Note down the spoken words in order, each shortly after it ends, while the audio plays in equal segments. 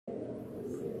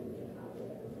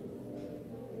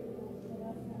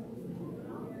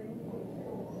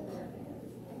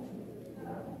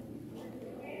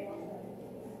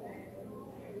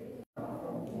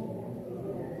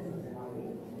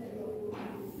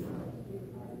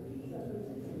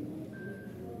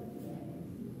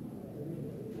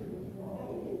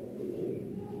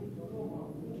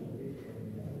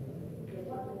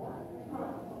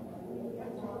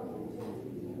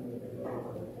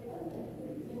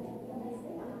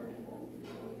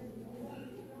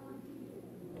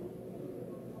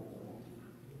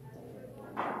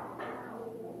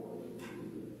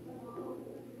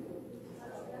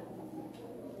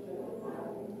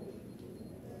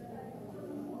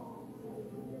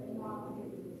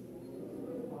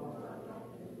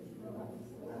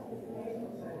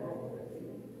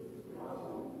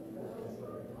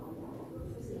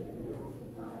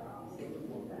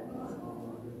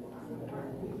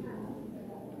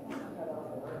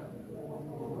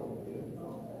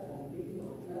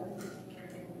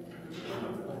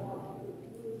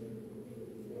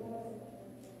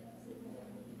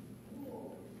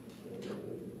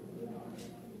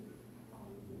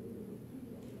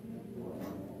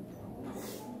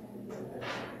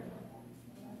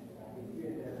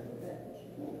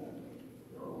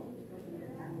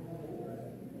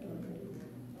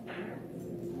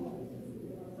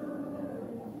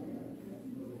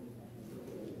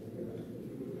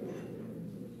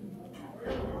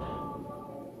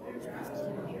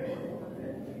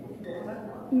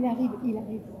Il arrive, il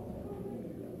arrive.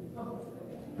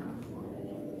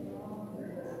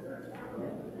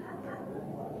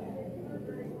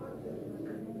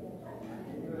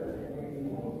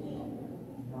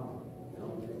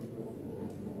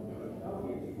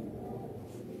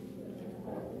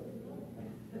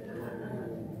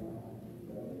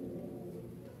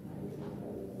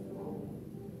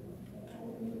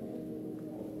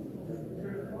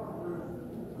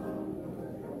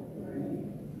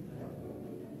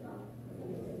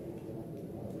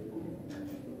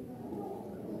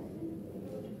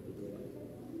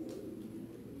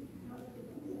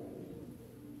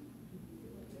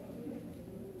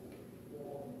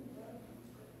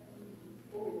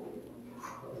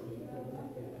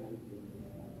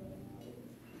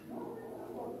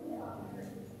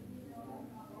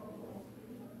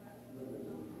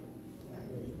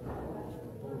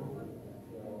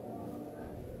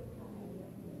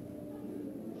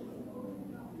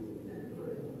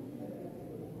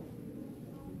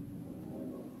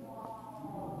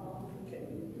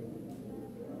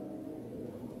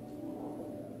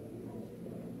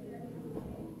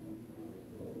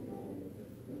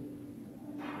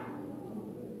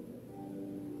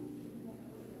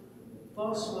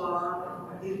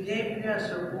 Bonsoir et bienvenue à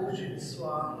ce beau jeudi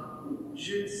soir,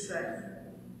 Jeudi Saint.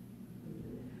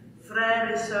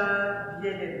 Frères et sœurs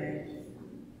bien-aimés,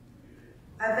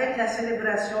 avec la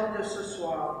célébration de ce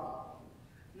soir,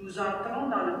 nous entrons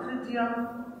dans le Triduum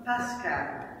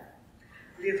pascal,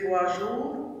 les 3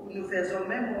 jours où nous faisons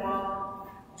mémoire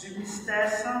du mystère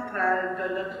central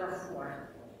de notre foi,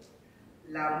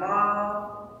 la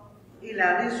mort et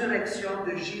la résurrection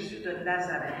de Jésus de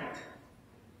Nazareth.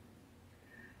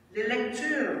 Les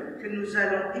lectures que nous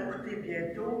allons écouter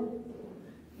bientôt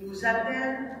nous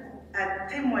appellent à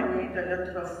témoigner de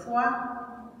notre foi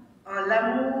en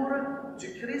l'amour du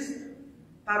Christ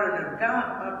par un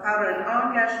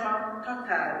engagement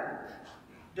total,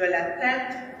 de la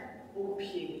tête aux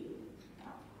pieds.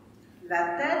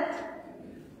 La tête,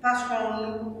 parce qu'en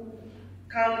nous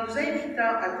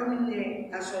invitant à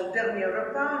communier à son dernier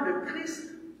repas, le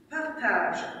Christ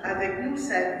partage avec nous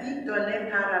sa vie donnée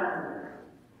par amour.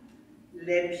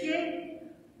 Les pieds,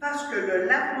 parce que le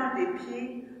lavement des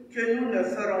pieds, que nous ne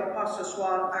ferons pas ce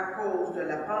soir à cause de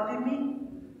la pandémie,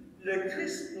 le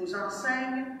Christ nous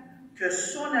enseigne que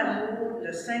son amour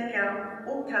ne s'incarne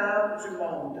au cœur du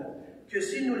monde, que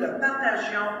si nous le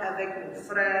partagions avec nos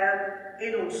frères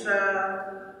et nos sœurs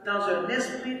dans un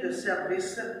esprit de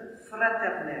service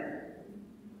fraternel.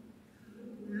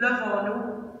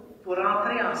 Levons-nous pour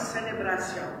entrer en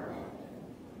célébration.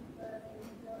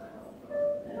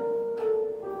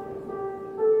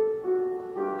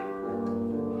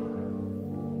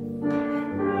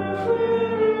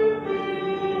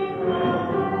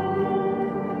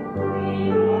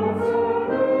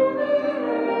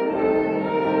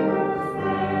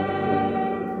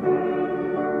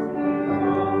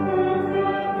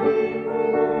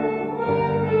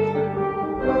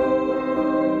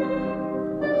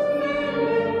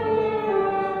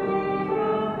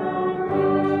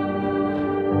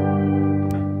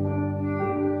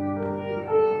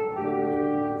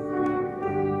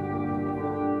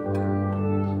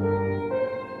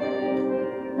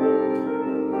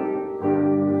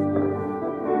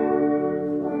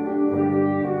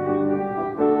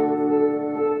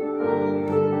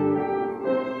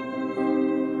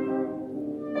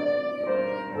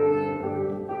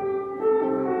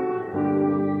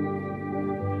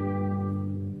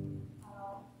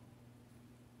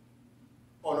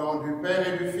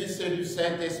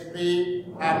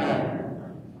 Saint-Esprit, Amen.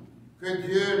 Que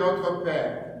Dieu, notre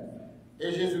Père,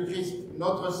 et Jésus-Christ,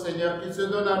 notre Seigneur, qui se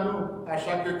donne à nous à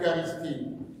chaque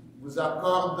Eucharistie, vous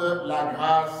accorde la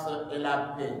grâce et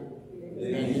la paix.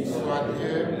 Béni soit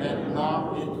Dieu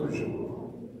maintenant et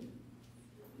toujours.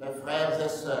 Mes frères et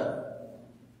sœurs,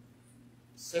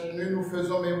 cette nuit nous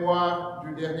faisons mémoire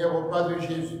du dernier repas de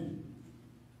Jésus,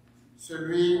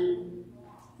 celui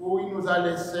où il nous a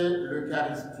laissé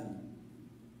l'Eucharistie.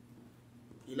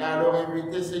 Il a alors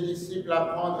invité ses disciples à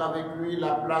prendre avec lui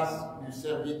la place du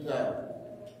serviteur.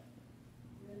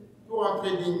 Pour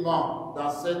entrer dignement dans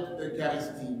cette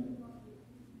Eucharistie,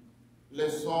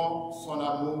 laissons son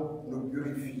amour nous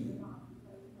purifier.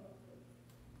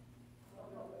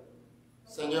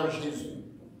 Seigneur Jésus,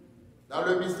 dans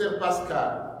le mystère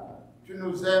pascal, tu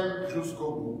nous aimes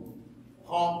jusqu'au bout.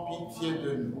 Prends pitié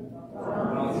de nous.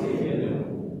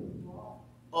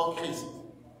 Ô Christ,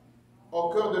 au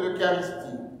cœur de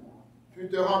l'Eucharistie, tu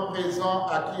te rends présent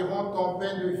à qui rend ton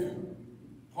pain de vie.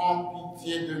 Prends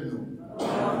pitié de nous.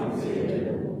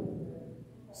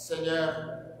 Seigneur,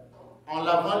 en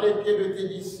lavant les pieds de tes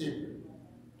disciples,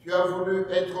 Tu as voulu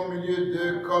être au milieu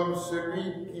d'eux comme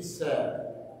celui qui sert.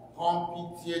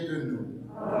 Prends pitié de nous.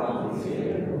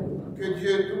 Que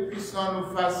Dieu Tout-Puissant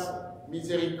nous fasse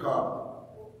miséricorde,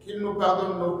 qu'il nous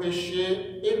pardonne nos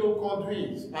péchés et nous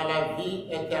conduise à la vie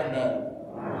éternelle.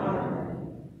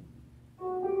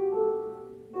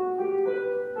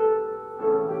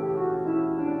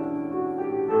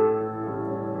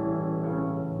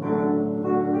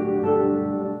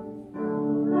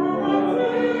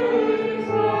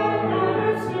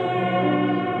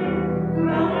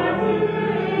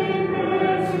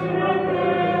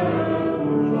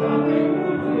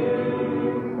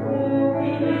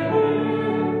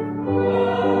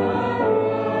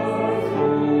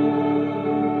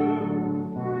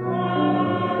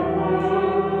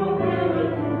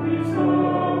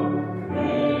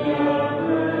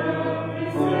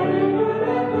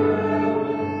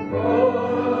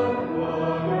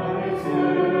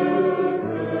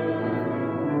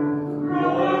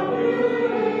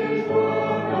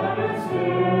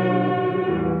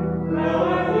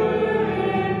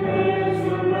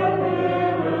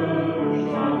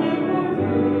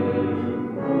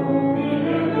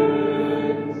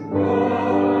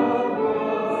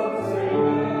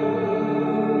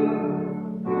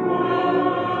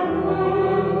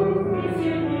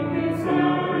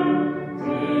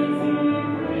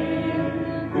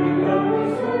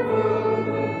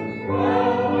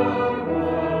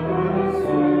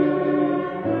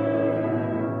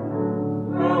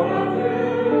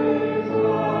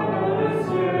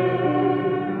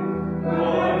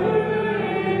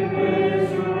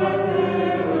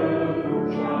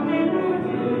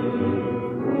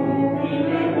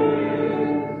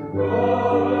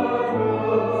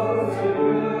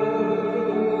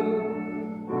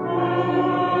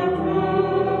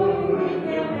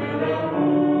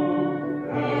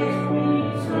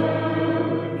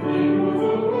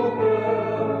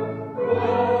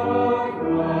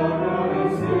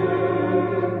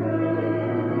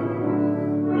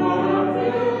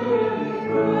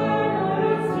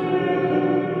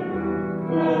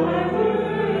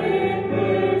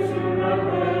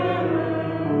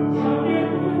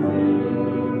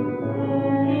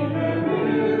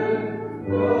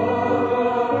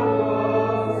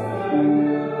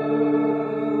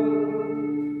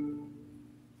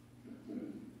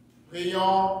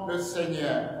 Prions le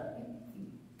Seigneur.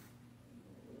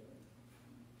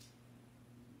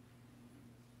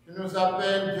 Tu nous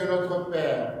appelles, Dieu notre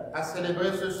Père, à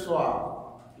célébrer ce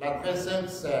soir la très sainte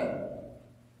scène,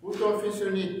 où ton Fils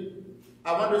unique,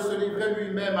 avant de se livrer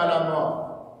lui-même à la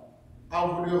mort, a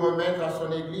voulu remettre à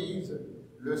son Église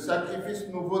le sacrifice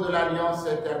nouveau de l'alliance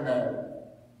éternelle.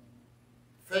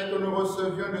 Fais que nous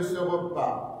recevions de ce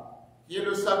repas, qui est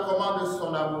le sacrement de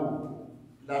son amour,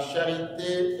 la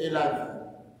charité et la vie.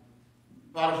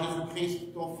 Par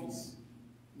Jésus-Christ, ton Fils,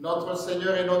 notre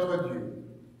Seigneur et notre Dieu,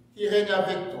 qui règne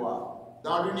avec toi,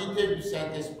 dans l'unité du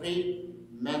Saint-Esprit,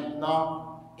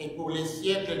 maintenant et pour les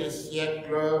siècles des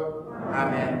siècles.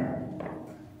 Amen.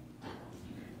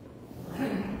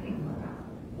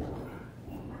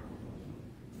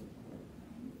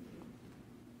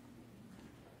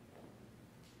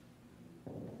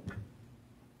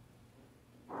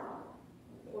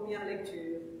 Première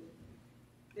lecture.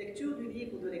 Lecture du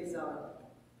livre de l'Exode.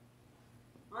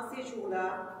 En ces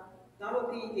jours-là, dans le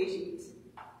pays d'Égypte,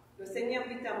 le Seigneur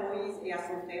dit à Moïse et à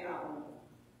son frère Aaron: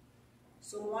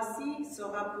 ce mois-ci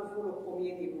sera pour vous le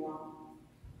premier des mois.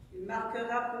 Il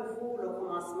marquera pour vous le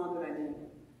commencement de l'année.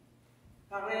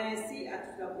 Parlez ainsi à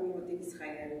toute la communauté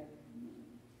d'Israël.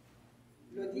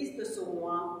 Le 10 de ce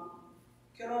mois,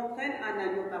 que l'on prenne un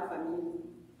agneau par famille,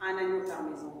 un agneau par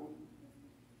maison.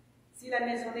 Si la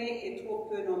maisonnée est trop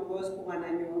peu nombreuse pour un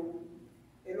agneau,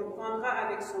 elle le prendra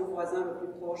avec son voisin le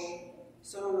plus proche,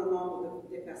 selon le nombre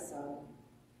des personnes.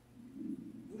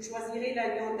 Vous choisirez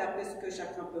l'agneau d'après ce que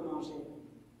chacun peut manger.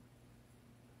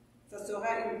 Ce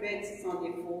sera une bête sans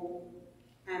défaut,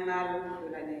 un mâle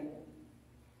de l'année.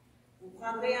 Vous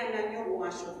prendrez un agneau ou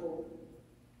un chevreau.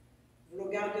 Vous le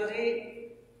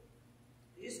garderez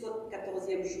jusqu'au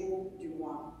 14e jour du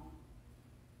mois.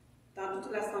 Dans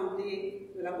toute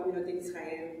l'assemblée de la communauté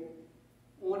d'Israël,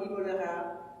 on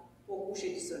l'immolera au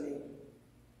coucher du soleil.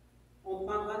 On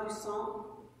prendra du sang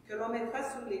que l'on mettra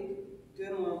sous les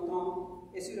deux montants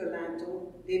et sur le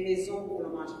linteau des maisons où l'on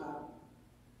mangera.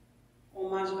 On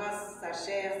mangera sa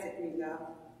chair cette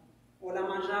nuit-là. On la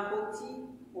mangera rôtie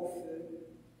au feu,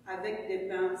 avec des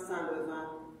pains sans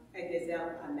levain et des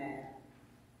herbes amères.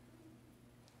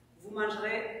 Vous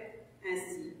mangerez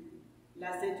ainsi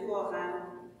la ceinture au rein,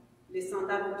 les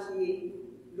sandales aux pieds,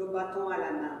 le bâton à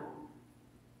la main.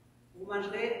 Vous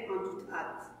mangerez en toute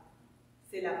hâte.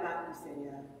 C'est la Pâque du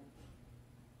Seigneur.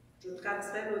 Je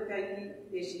traverserai le pays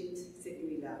d'Égypte cette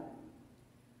nuit-là.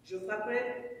 Je frapperai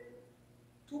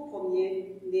tout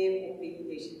premier-né au pays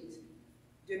d'Égypte,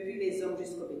 depuis les hommes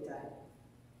jusqu'au bétail.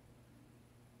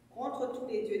 Contre tous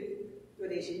les dieux de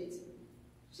l'Égypte,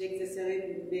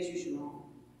 j'exercerai mes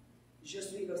jugements. Je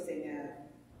suis le Seigneur.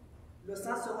 Le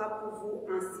sang sera pour vous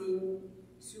un signe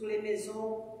sur les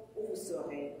maisons où vous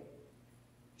serez.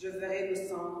 Je verrai le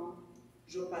sang,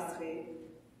 je passerai.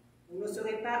 Vous ne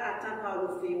serez pas atteints par le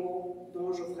fléau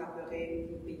dont je frapperai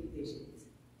le pays d'Égypte.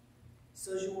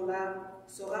 Ce jour-là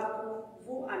sera pour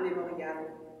vous un mémorial.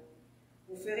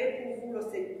 Vous ferez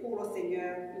pour le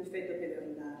Seigneur une fête de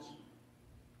pèlerinage.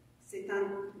 C'est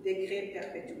un décret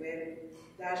perpétuel,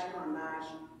 d'âge en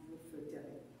âge, vous le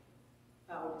fêterez.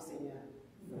 Parole du Seigneur.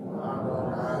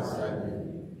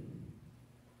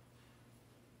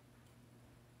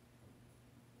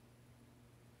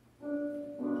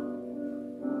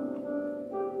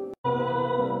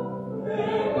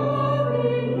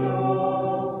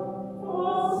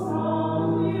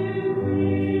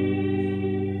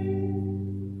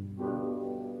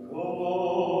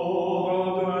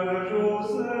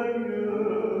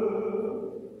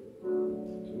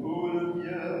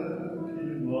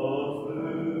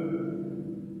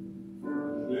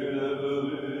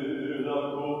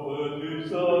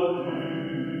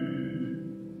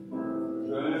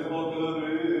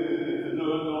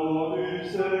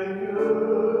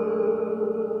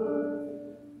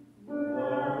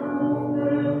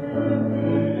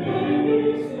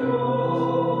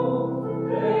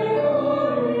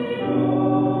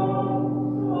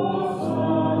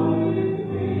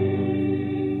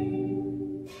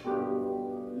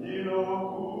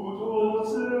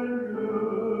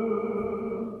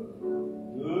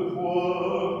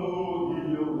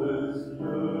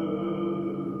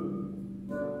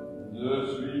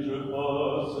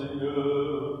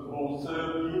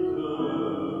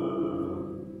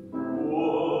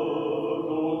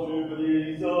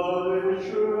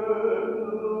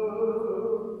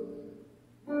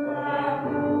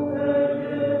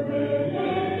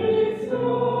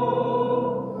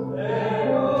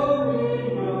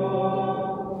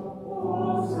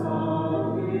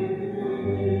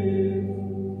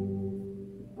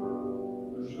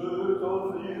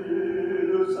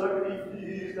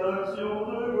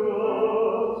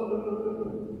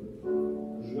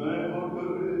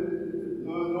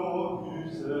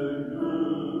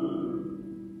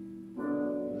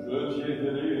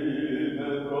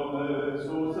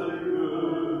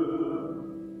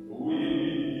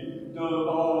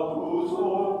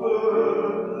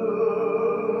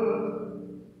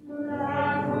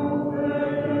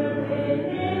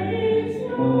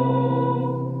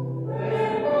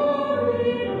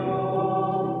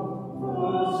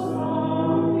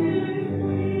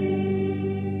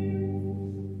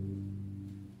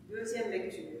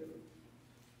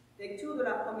 Lecture de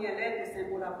la première lettre de Saint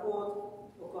Paul apôtre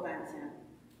aux Corinthiens.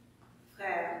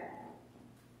 Frères,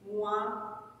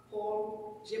 moi,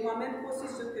 Paul, j'ai moi-même reçu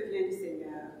ce que vient du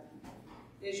Seigneur,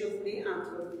 et je vous l'ai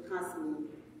transmis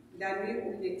la nuit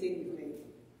où il était livré.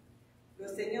 Le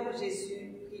Seigneur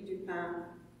Jésus prit du pain,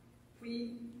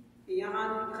 puis, ayant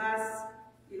rendu grâce,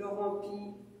 il le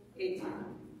rompit et dit,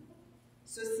 «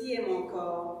 Ceci est mon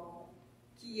corps,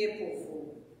 qui est pour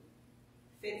vous.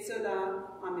 Faites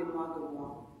cela en mémoire de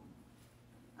moi. »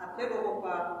 Après le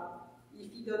repas, il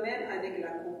fit de même avec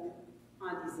la coupe,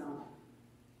 en disant,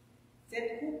 «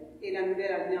 Cette coupe est la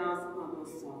nouvelle alliance en mon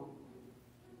sang.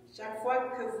 Chaque fois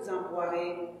que vous en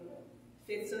boirez,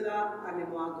 faites cela en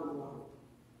mémoire de moi.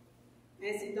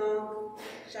 Ainsi donc,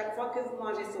 chaque fois que vous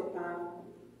mangez ce pain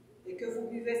et que vous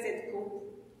buvez cette coupe,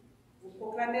 vous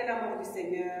proclamez la mort du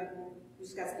Seigneur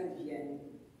jusqu'à ce qu'il vienne. »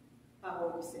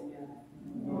 Parole du Seigneur.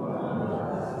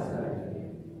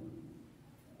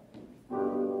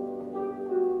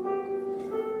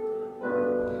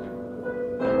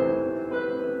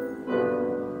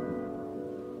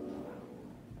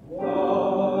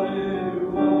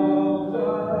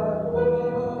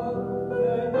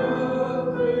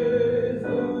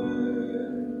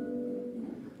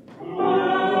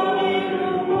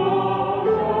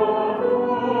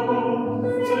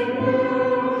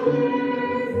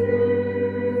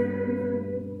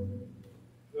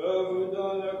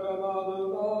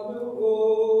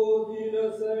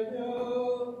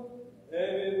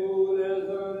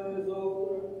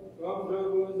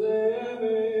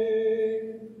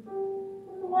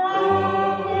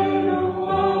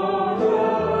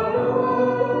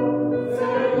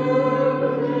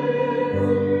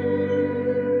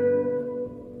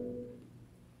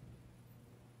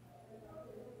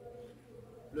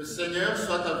 Le Seigneur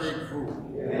soit avec vous.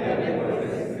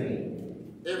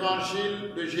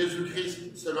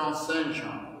 selon Saint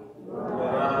Jean.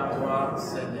 Gloire à toi,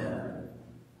 Seigneur.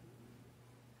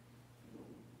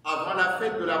 Avant la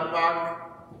fête de la Pâque,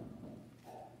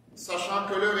 sachant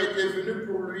que l'heure était venue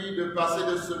pour lui de passer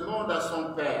de ce monde à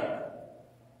son Père,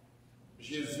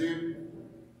 Jésus,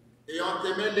 ayant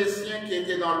aimé les siens qui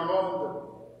étaient dans le monde,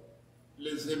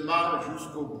 les aima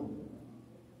jusqu'au bout.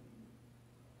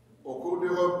 Au cours du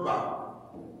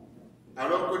repas,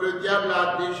 alors que le diable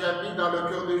a déjà mis dans le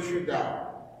cœur de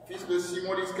Judas, fils de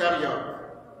Simon l'Iscariote,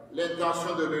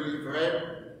 l'intention de le livrer,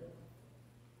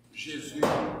 Jésus,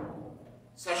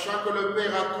 sachant que le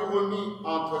Père a tout remis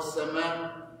entre ses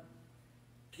mains,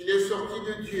 qu'il est sorti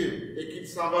de Dieu et qu'il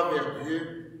s'en va vers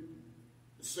Dieu,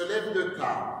 se lève de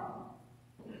table,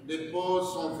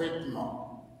 dépose son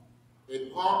vêtement et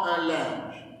prend un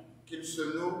linge qu'il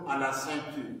se noue à la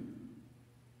ceinture.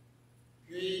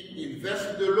 Puis il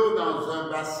verse de l'eau dans un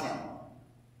bassin.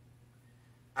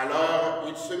 Alors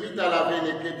il se mit à laver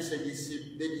les pieds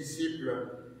de des disciples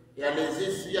et à les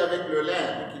essuyer avec le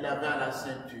linge qu'il avait à la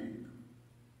ceinture.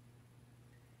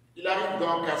 Il arrive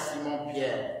donc à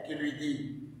Simon-Pierre qui lui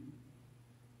dit,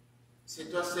 « C'est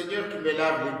toi, Seigneur, qui me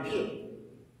laves les pieds. »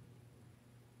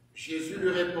 Jésus lui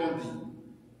répondit,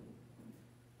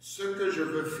 « Ce que je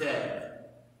veux faire,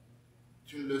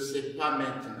 tu ne le sais pas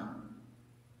maintenant.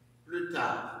 Plus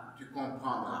tard, tu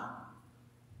comprendras. »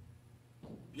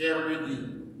 Pierre lui dit,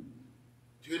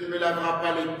 « Tu ne me laveras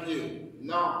pas les pieds.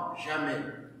 Non, jamais. »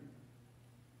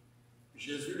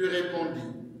 Jésus lui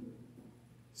répondit,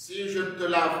 « Si je ne te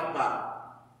lave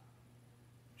pas,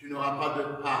 tu n'auras pas de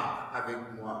part avec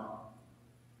moi. »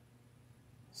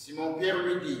 Simon-Pierre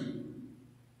lui dit,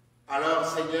 « Alors,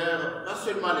 Seigneur, pas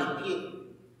seulement les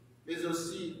pieds, mais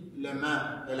aussi les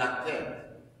mains et la tête. »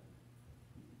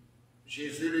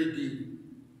 Jésus lui dit,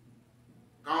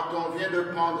 « Quand on vient de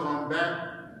prendre un bain,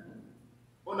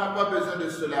 on n'a pas besoin de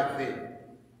se laver,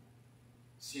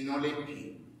 sinon les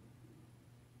pieds.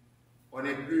 On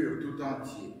est pur tout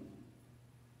entier.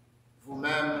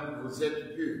 Vous-même, vous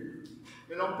êtes purs,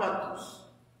 mais non pas tous. »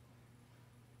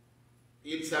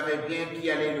 Il savait bien qui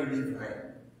allait le livrer.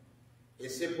 Et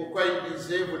c'est pourquoi il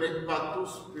disait, « Vous n'êtes pas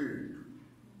tous purs. »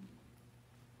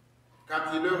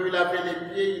 Quand il leur eut lavé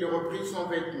les pieds, il reprit son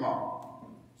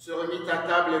vêtement, se remit à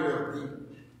table et leur dit,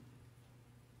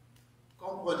 «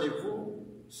 Comprenez-vous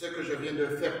ce que je viens de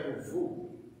faire pour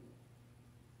vous?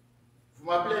 Vous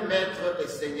m'appelez Maître et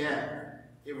Seigneur,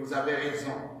 et vous avez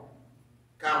raison,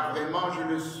 car vraiment je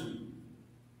le suis.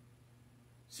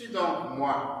 Si donc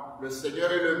moi, le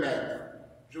Seigneur et le Maître,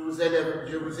 je vous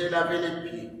ai lavé les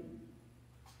pieds,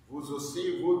 vous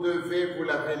aussi, vous devez vous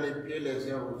laver les pieds les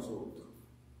uns aux autres.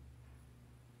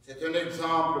 C'est un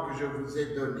exemple que je vous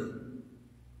ai donné,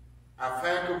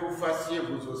 afin que vous fassiez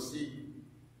vous aussi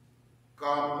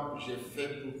comme j'ai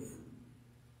fait pour vous. »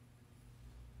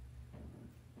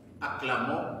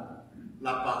 Acclamons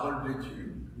la parole de Dieu.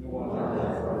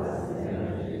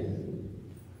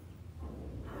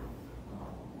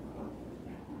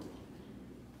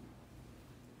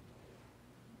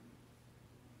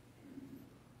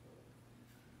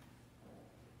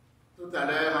 Tout à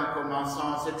l'heure, en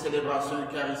commençant cette célébration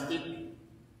eucharistique,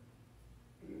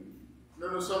 nous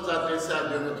nous sommes adressés à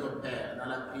Dieu notre Père dans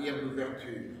la prière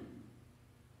d'ouverture.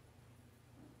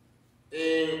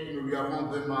 Et nous lui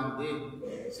avons demandé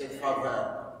cette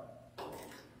faveur.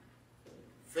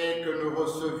 Fait que nous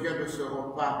recevions de ce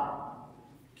repas,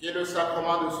 qui est le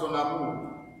sacrement de son amour,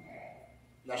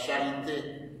 la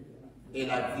charité et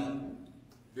la vie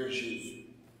de Jésus.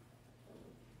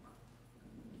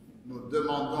 Nous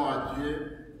demandons à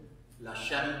Dieu la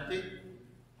charité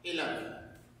et la vie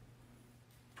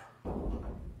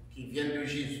qui viennent de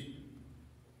Jésus.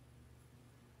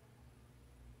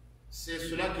 C'est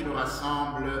cela qui nous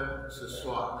rassemble ce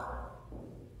soir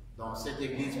dans cette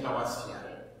église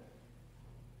paroissiale.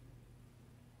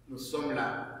 Nous sommes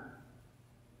là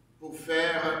pour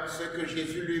faire ce que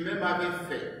Jésus lui-même avait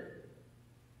fait.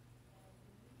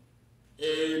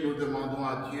 Et nous demandons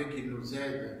à Dieu qu'il nous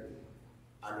aide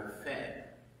à le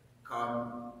faire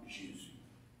comme Jésus.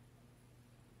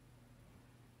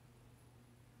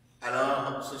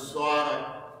 Alors, ce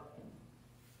soir,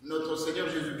 notre Seigneur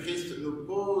Jésus-Christ nous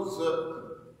pose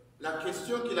la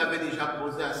question qu'il avait déjà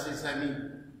posée à ses amis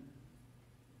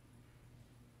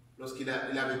lorsqu'il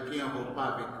avait pris un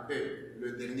repas avec eux,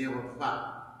 le dernier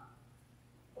repas.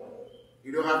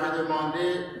 Il leur avait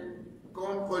demandé, «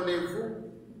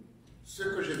 Comprenez-vous ce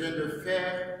que je viens de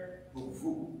faire pour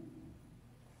vous ?»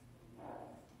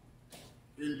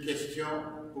 Une question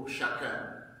pour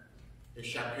chacun et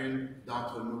chacune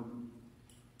d'entre nous.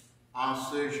 En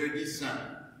ce jeudi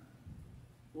saint,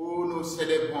 où nous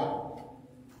célébrons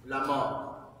la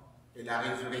mort et la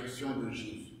résurrection de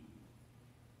Jésus.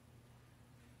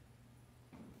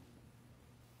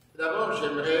 D'abord,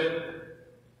 j'aimerais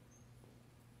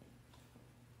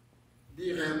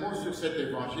dire un mot sur cet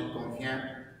évangile qu'on vient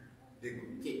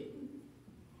d'écouter.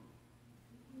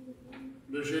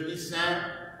 Le jeudi saint,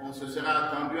 on se sera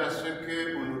attendu à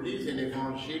ce qu'on nous lise un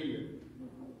évangile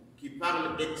qui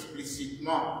parle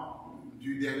explicitement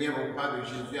du dernier repas de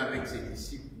Jésus avec ses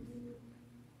disciples.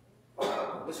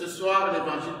 Mais ce soir,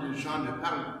 l'évangile de Jean ne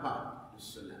parle pas de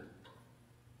cela.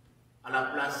 À la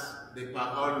place des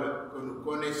paroles que nous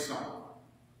connaissons,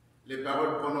 les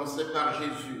paroles prononcées par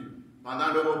Jésus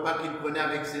pendant le repas qu'il prenait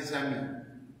avec ses amis,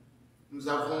 nous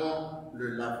avons le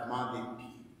lavement des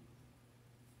pieds.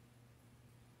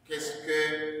 Qu'est-ce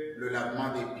que le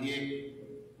lavement des pieds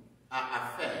a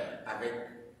à faire avec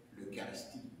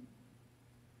l'Eucharistie?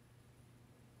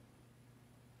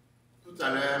 Tout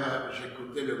à l'heure,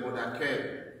 j'écoutais le mot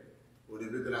d'accueil au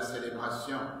début de la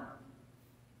célébration.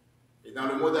 Et dans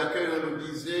le mot d'accueil, on nous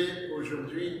disait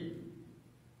aujourd'hui,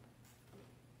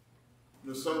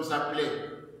 nous sommes appelés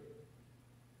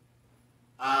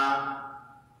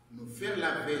à nous faire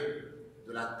laver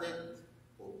de la tête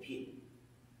aux pieds.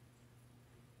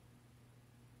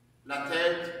 La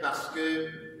tête parce que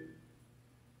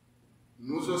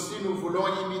nous aussi nous voulons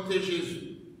imiter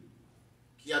Jésus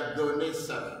qui a donné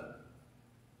sa vie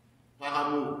par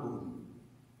amour pour nous,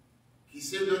 qui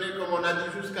s'est donné, comme on a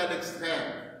dit, jusqu'à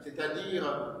l'extrême,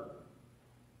 c'est-à-dire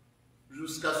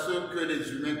jusqu'à ce que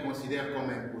les humains considèrent comme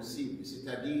impossible,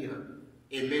 c'est-à-dire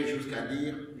aimer jusqu'à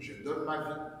dire « je donne ma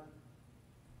vie ».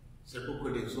 C'est pour que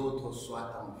les autres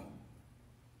soient en vie.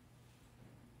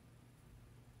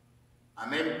 En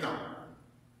même temps,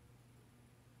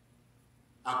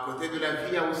 à côté de la vie,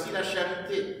 il y a aussi la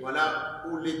charité. Voilà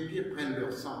où les pieds prennent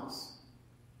leur sens.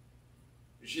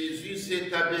 Jésus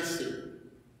s'est abaissé.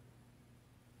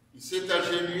 Il s'est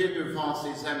agenouillé devant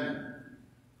ses amis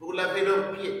pour laver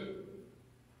leurs pieds,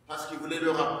 parce qu'il voulait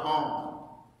leur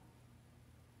apprendre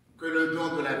que le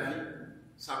don de la vie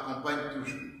s'accompagne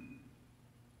toujours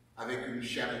avec une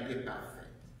charité parfaite.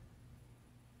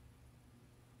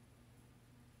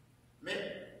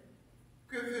 Mais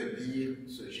que veut dire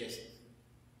ce geste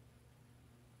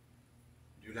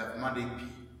du lavement des pieds?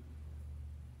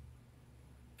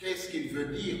 Qu'est-ce qu'il veut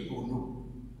dire pour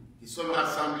nous qui sommes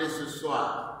rassemblés ce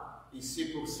soir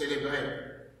ici pour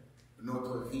célébrer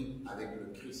notre vie avec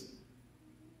le Christ?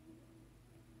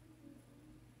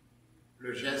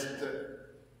 Le geste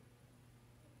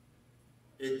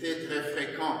était très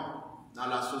fréquent dans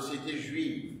la société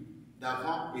juive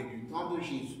d'avant et du temps de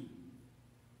Jésus.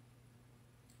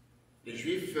 Les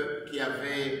Juifs qui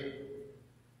avaient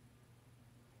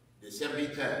des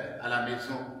serviteurs à la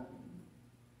maison,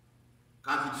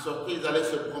 quand ils sortaient, ils allaient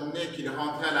se promener, qu'ils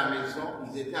rentraient à la maison,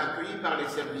 ils étaient accueillis par les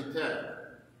serviteurs.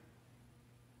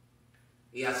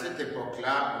 Et à cette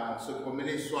époque-là, on se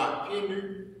promenait soit pieds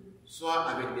nus, soit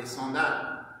avec des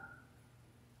sandales.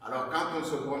 Alors quand on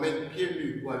se promène pieds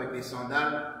nus ou avec des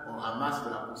sandales, on ramasse de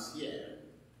la poussière.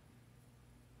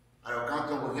 Alors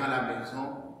quand on revient à la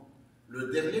maison, le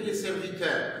dernier des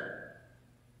serviteurs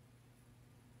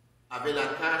avait la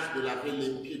tâche de laver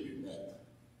les pieds du maître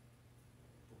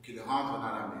pour qu'il rentre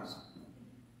dans la maison.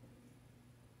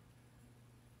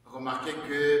 Remarquez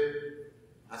que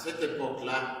à cette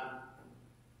époque-là,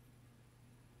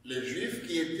 les Juifs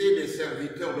qui étaient des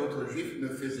serviteurs d'autres Juifs ne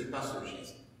faisaient pas ce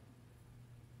geste.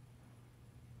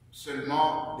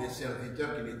 Seulement des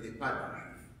serviteurs qui n'étaient pas des Juifs.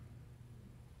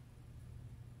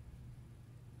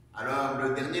 Alors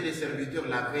le dernier des serviteurs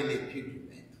lavait les pieds du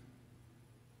maître.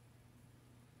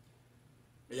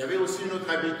 Mais il y avait aussi une autre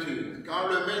habitude. Quand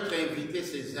le maître invitait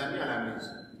ses amis à la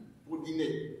maison pour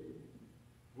dîner,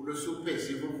 pour le souper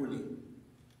si vous voulez,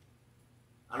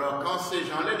 alors quand ces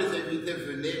gens-là, les invités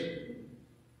venaient,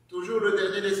 toujours le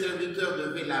dernier des serviteurs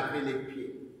devait laver les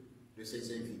pieds de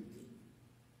ses invités,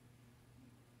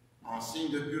 en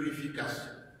signe de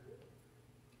purification.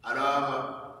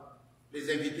 Alors,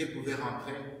 les invités pouvaient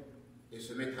rentrer et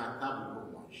se mettre à table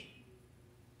pour manger.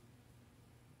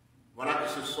 Voilà que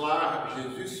ce soir,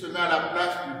 Jésus se met à la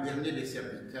place du dernier des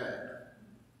serviteurs.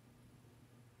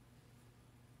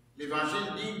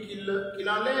 L'Évangile dit qu'il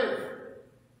enlève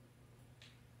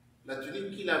la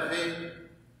tunique qu'il avait,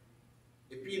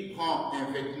 et puis il prend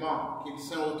un vêtement qu'il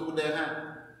ceint autour des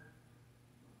reins.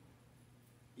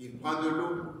 Il prend de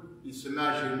l'eau, il se met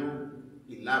à genoux,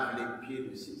 il lave les pieds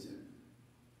de ses amis.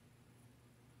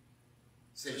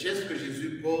 Ces gestes que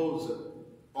Jésus pose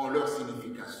ont leur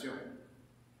signification.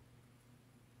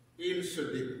 Il se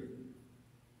dépouille.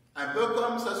 Un peu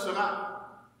comme ça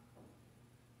sera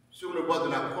sur le bois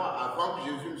de la croix, avant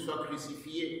que Jésus ne soit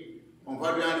crucifié. on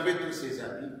va lui enlever tous ses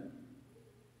habits.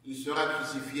 Il sera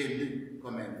crucifié nu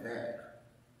comme un ver.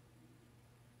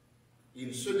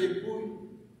 Il se dépouille,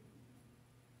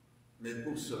 mais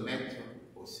pour se mettre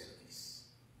au service.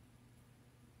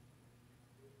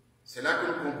 C'est là que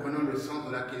nous comprenons le sens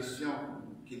de la question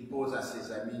qu'il pose à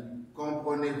ses amis.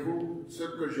 Comprenez-vous ce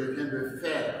que je viens de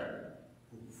faire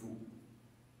pour vous?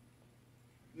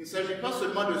 Il ne s'agit pas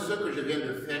seulement de ce que je viens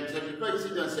de faire. Il ne s'agit pas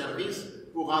ici d'un service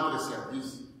pour rendre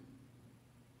service.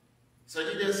 Il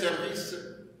s'agit d'un service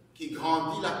qui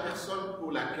grandit la personne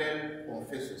pour laquelle on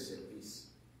fait ce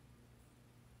service.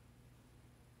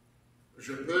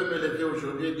 Je peux me lever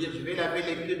aujourd'hui et dire, je vais laver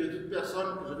les pieds de toute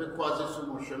personne que je vais croiser sur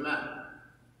mon chemin.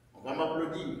 On va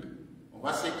m'applaudir, on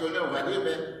va s'étonner, on va dire,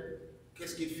 mais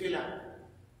qu'est-ce qu'il fait là?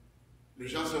 Les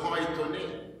gens seront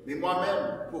étonnés. Mais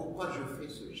moi-même, pourquoi je fais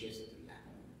ce geste-là?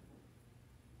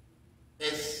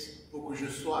 Est-ce pour que je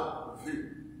sois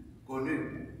vu,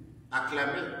 connu,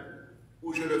 acclamé,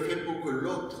 ou je le fais pour que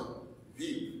l'autre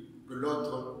vive, que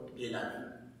l'autre ait la vie?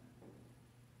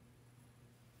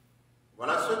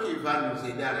 Voilà ce qui va nous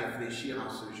aider à réfléchir en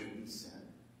ce jeudi saint.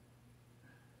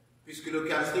 Puisque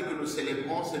l'Eucharistie que nous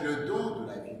célébrons, c'est le don de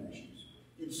la vie de Jésus.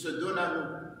 Il se donne à nous.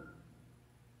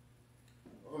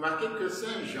 Remarquez que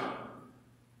Saint Jean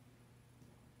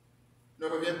ne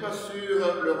revient pas sur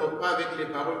le repas avec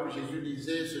les paroles que Jésus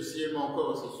disait, ceci est mon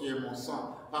corps, ceci est mon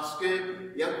sang, parce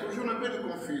qu'il y a toujours un peu de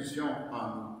confusion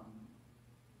en nous.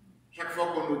 Chaque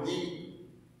fois qu'on nous dit,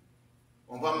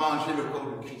 on va manger le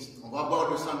corps du Christ, on va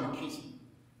boire le sang du Christ,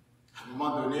 à un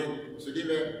moment donné, on se dit,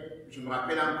 mais je me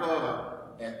rappelle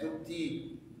encore un tout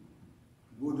petit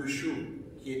bout de chou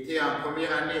qui était en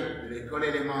première année de l'école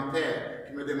élémentaire,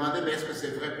 qui me demandait, mais est-ce que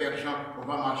c'est vrai, Père Jean, on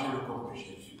va manger le corps de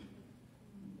Jésus?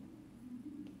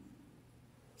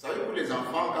 Vous savez, pour les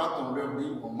enfants, quand on leur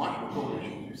dit, on mange le corps de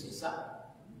Jésus, c'est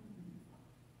ça.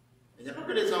 Il n'y a pas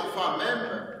que les enfants,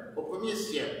 même au 1er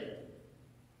siècle,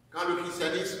 quand le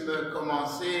christianisme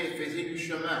commençait, faisait du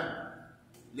chemin,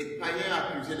 les païens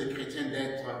accusaient les chrétiens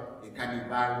d'être des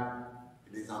cannibales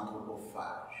et des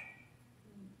anthropophages.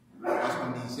 Parce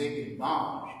qu'on disait qu'ils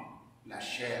mangent la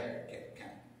chair de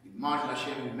quelqu'un, ils mangent la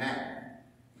chair humaine.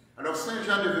 Alors Saint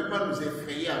Jean ne veut pas nous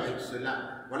effrayer avec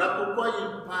cela. Voilà pourquoi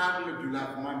il parle du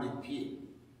lavement des pieds,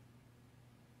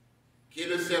 qui est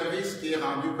le service qui est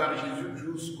rendu par Jésus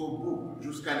jusqu'au bout,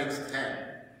 jusqu'à l'extrême,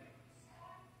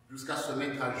 jusqu'à se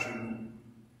mettre à genoux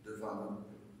devant nous,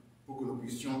 pour que nous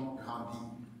puissions grandir,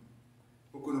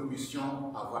 pour que nous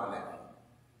puissions avoir la vie.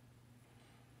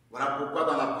 Voilà pourquoi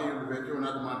dans la prière d'ouverture, on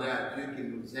a demandé à Dieu qu'il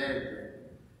nous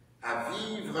aide à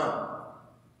vivre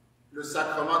le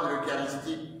sacrement de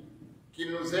l'Eucharistie,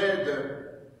 qu'il nous aide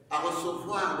à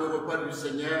recevoir le repas du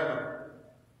Seigneur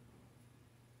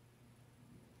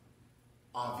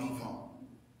en vivant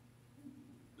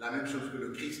la même chose que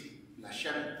le Christ, la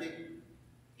charité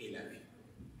et la vie.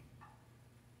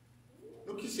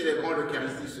 Nous qui célébrons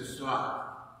l'Eucharistie ce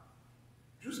soir,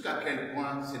 jusqu'à quel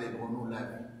point célébrons-nous la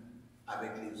vie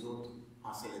avec les autres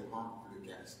en célébrant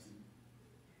l'Eucharistie?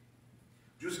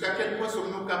 Jusqu'à quel point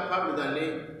sommes-nous capables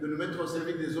de nous mettre au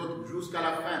service des autres jusqu'à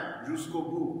la fin, jusqu'au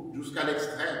bout, jusqu'à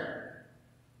l'extrême,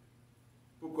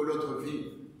 pour que l'autre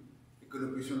vive et que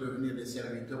nous puissions devenir des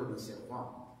serviteurs ou des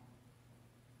servants?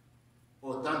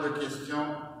 Autant de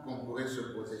questions qu'on pourrait se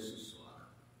poser ce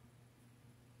soir.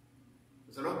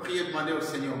 Nous allons prier et demander au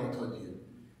Seigneur notre Dieu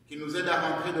qu'il nous aide à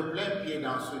rentrer de plein pied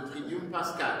dans ce tridium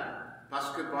pascal,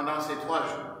 parce que pendant ces 3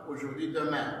 jours, aujourd'hui,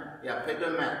 demain et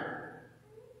après-demain,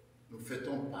 nous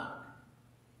fêtons Pâques.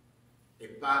 Et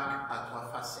Pâques a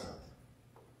 3 facettes.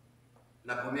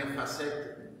 La première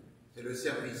facette, c'est le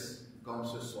service, comme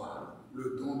ce soir,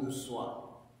 le don de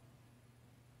soi.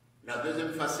 La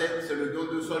deuxième facette, c'est le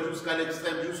don de soi jusqu'à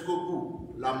l'extrême, jusqu'au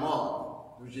bout, la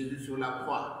mort de Jésus sur la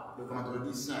croix, le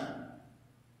vendredi saint.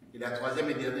 Et la troisième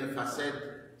et dernière facette,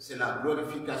 c'est la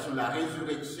glorification, la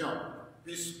résurrection.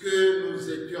 Puisque nous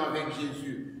étions avec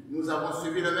Jésus, nous avons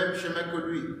suivi le même chemin que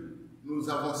lui, nous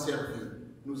avons servi,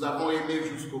 nous avons aimé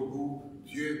jusqu'au bout,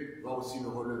 Dieu va aussi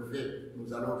nous relever,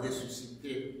 nous allons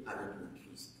ressusciter avec le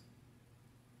Christ.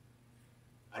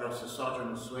 Alors ce soir, je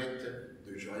nous souhaite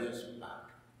de joyeuses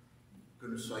Pâques, que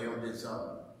nous soyons des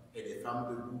hommes et des femmes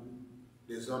debout,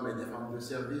 des hommes et des femmes de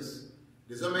service,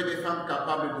 des hommes et des femmes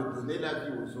capables de donner la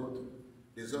vie aux autres,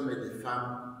 des hommes et des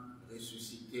femmes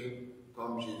ressuscités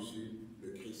comme Jésus, le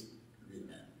Christ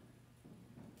lui-même.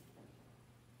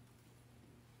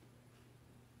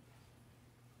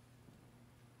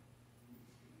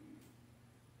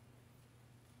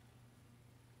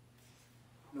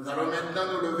 Nous allons maintenant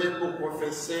nous lever pour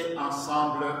professer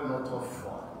ensemble notre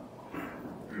foi.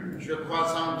 Je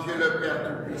crois en Dieu le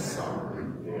Père Tout-Puissant,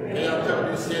 Créateur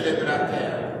du ciel et de la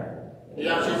terre, et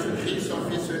en Jésus-Christ, son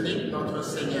Fils unique, notre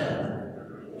Seigneur,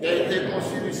 qui a été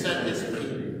conçu du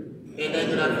Saint-Esprit, est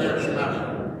né de la Vierge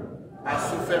Marie, a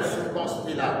souffert sous Ponce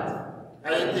Pilate,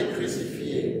 a été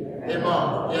crucifié, est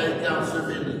mort et a été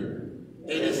enseveli,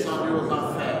 et est descendu aux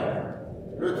enfers.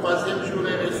 Le troisième jour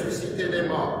est ressuscité des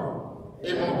morts,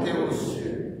 est monté aux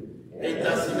cieux, est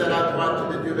assis à la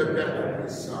droite de Dieu le Père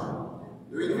Tout-Puissant,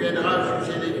 où il viendra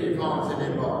juger les vivants et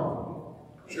les morts.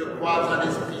 Je crois en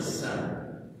l'Esprit Saint,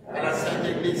 à la Sainte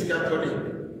Église catholique,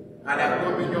 à la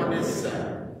communion des saints,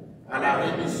 à la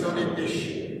rémission des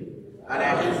péchés, à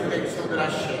la résurrection de la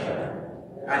chair,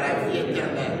 à la vie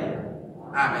éternelle.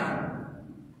 Amen.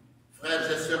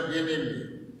 Frères et sœurs bien-aimés,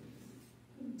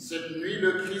 cette nuit,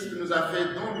 le Christ nous a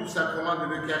fait don du sacrement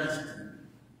de l'Eucharistie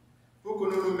pour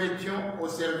que nous nous mettions au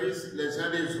service les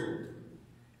uns des autres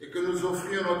et que nous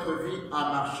offrions notre vie en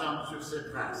marchant sur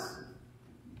ses traces.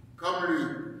 Comme lui,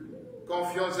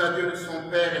 confions à Dieu son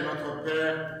Père et notre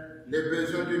Père les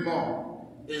besoins du monde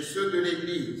et ceux de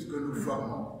l'Église que nous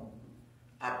formons.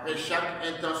 Après chaque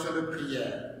intention de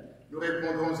prière, nous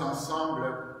répondrons ensemble: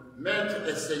 Maître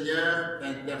et Seigneur,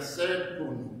 intercède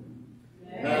pour nous.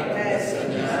 Maître et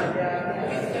Seigneur,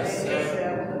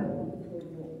 intercède pour nous.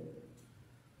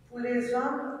 Pour les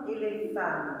hommes et les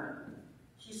femmes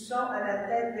qui sont à la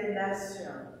tête des nations,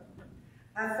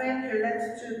 afin que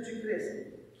l'attitude du Christ,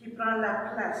 qui prend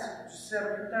la place du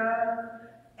serviteur,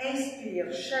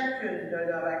 inspire chacune de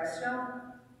leurs actions,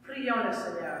 prions le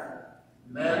Seigneur.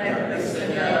 Maître et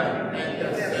Seigneur,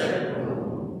 intercède pour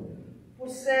nous. Pour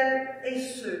celles et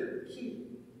ceux qui,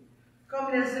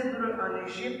 comme les Hébreux en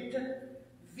Égypte,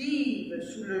 vivent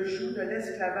sous le joug de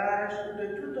l'esclavage ou de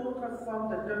toute autre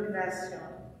forme de domination,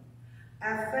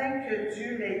 afin que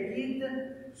Dieu les guide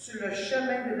sur le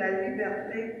chemin de la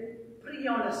liberté,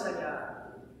 prions le Seigneur.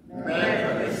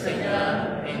 Maître et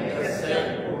Seigneur,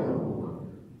 intercède pour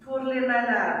nous. Pour les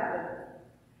malades,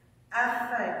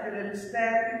 afin que le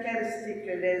mystère eucharistique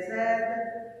les aide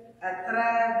à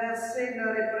traverser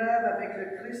leur épreuve avec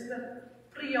le Christ,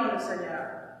 prions le Seigneur.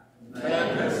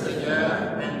 Maître et Seigneur,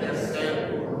 intercède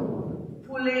pour nous.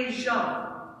 Pour les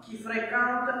gens qui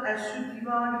fréquentent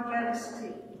assidûment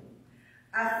l'Eucharistie,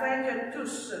 afin que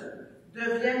tous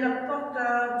deviennent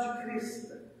porteurs du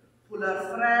Christ pour leurs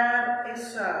frères et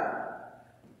sœurs,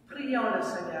 prions le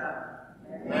Seigneur.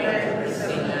 Maître et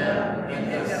Seigneur,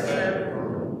 intercède pour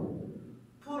nous.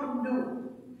 Pour nous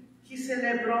qui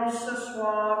célébrons ce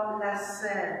soir la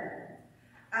Seine,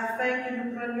 afin que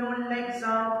nous prenions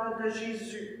l'exemple de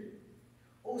Jésus,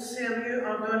 au sérieux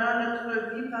en donnant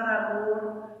notre vie par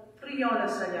amour, prions le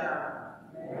Seigneur.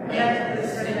 Maître et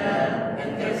Seigneur,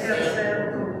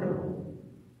 intercède pour nous.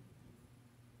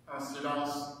 En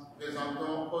silence,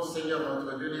 présentons au Seigneur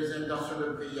notre Dieu les intentions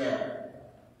de prière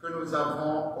que nous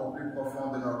avons au plus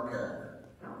profond de nos cœurs.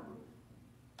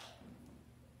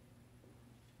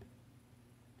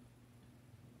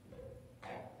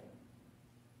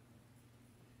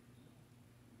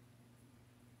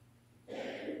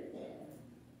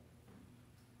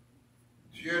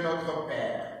 Dieu notre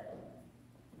Père,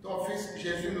 ton Fils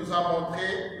Jésus nous a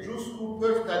montré jusqu'où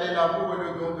peuvent aller l'amour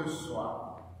et le don de soi.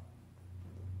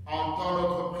 Entends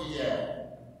notre prière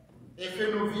et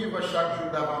fais-nous vivre chaque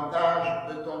jour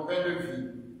davantage de ton pain de vie,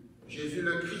 Jésus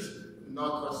le Christ,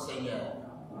 notre Seigneur.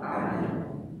 Amen. Amen.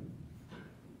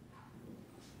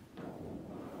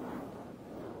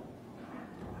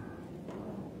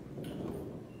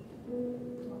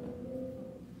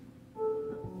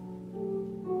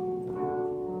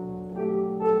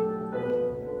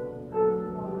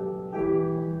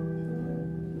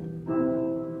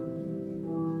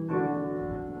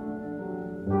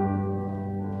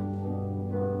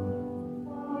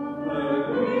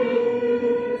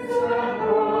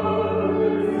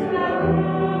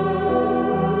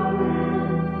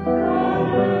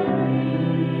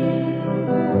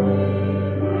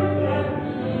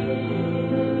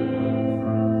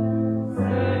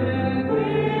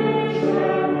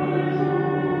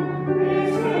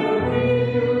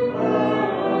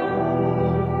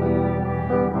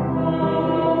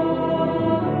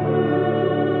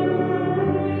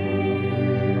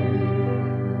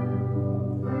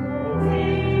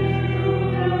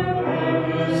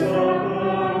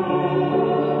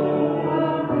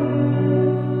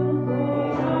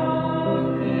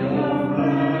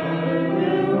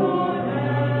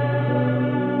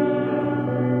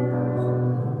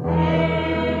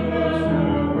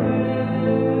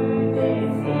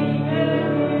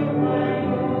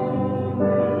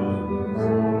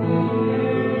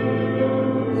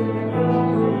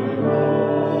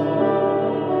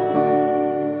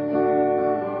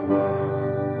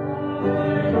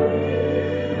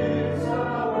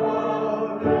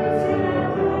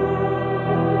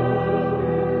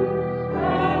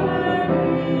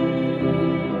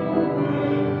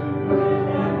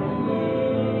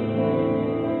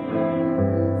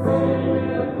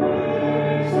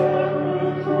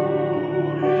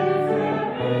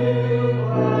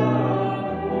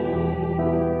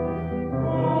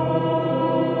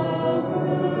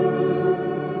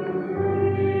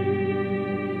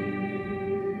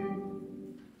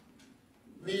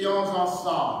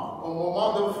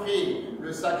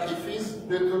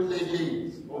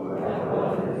 églises.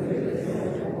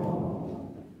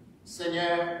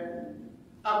 Seigneur,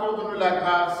 accorde-nous la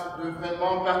grâce de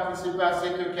vraiment participer à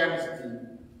cette Eucharistie,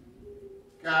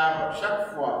 car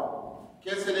chaque fois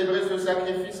qu'est célébré ce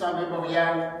sacrifice en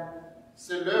mémorial,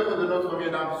 c'est l'œuvre de notre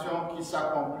rédemption qui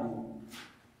s'accomplit.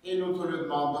 Et nous te le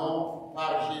demandons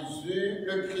par Jésus,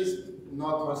 le Christ,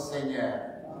 notre Seigneur.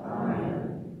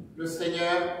 Amen. Le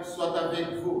Seigneur soit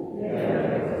avec vous.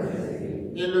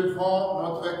 Élevons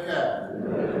notre cœur.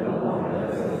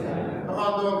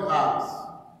 Rendons grâce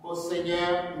au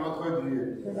Seigneur notre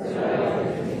Dieu.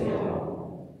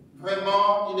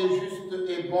 Vraiment, il est juste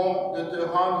et bon de te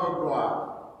rendre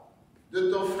gloire,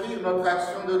 de t'offrir notre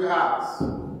action de grâce,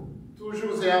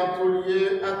 toujours et en tout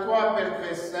lieu, à toi, Père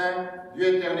très saint,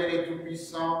 Dieu éternel et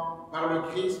tout-puissant, par le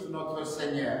Christ notre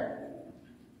Seigneur.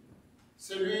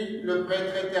 C'est lui, le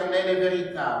Prêtre éternel et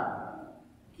véritable,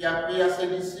 qui a appris à ses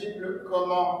disciples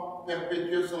comment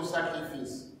perpétuer son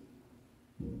sacrifice.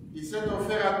 Il s'est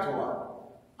offert à toi,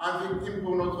 en victime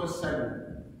pour notre salut.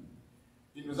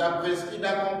 Il nous a prescrit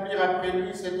d'accomplir après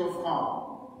lui cette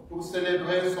offrande pour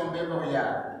célébrer son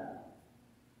mémorial.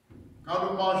 Quand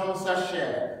nous mangeons sa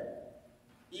chair,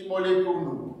 immolée pour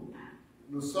nous,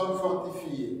 nous sommes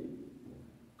fortifiés.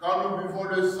 Quand nous buvons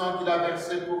le sang qu'il a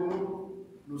versé pour nous,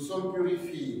 nous sommes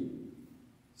purifiés.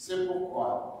 C'est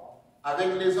pourquoi,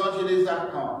 avec les anges et les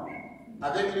archanges,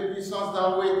 avec les puissances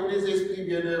d'en haut et tous les esprits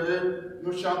bienheureux,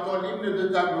 nous chantons l'hymne de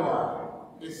ta gloire,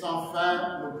 et sans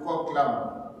fin nous proclamons.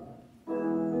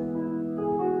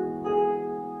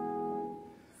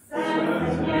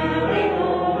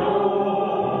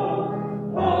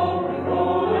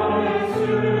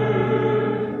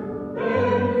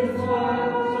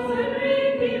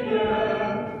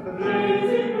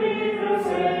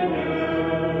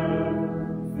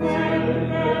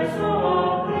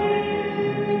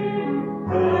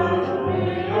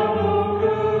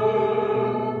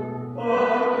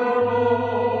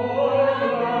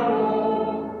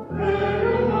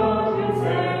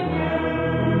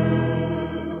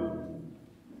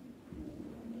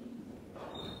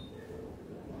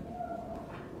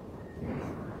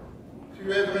 Tu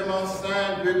es vraiment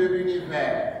saint, Dieu de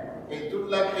l'univers, et toute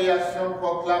la création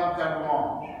proclame ta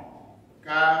louange,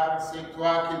 car c'est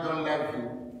toi qui donnes la vie.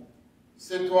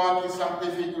 C'est toi qui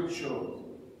sanctifies toutes choses.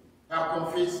 Par ton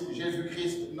Fils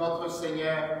Jésus-Christ, notre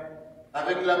Seigneur,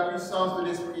 avec la puissance de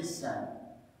l'Esprit Saint.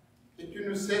 Et tu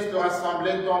ne cesses de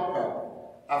rassembler ton peuple,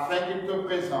 afin qu'il te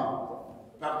présente,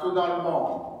 partout dans le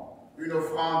monde, une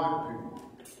offrande pure.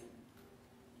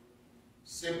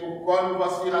 C'est pourquoi nous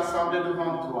voici rassemblés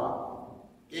devant toi.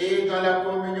 Et dans la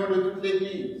communion de toute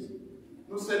l'Église,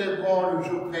 nous célébrons le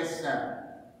jour très saint,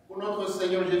 où notre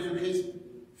Seigneur Jésus-Christ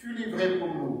fut livré pour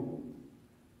nous.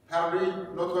 Par lui,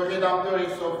 notre Rédempteur et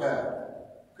Sauveur,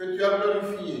 que tu as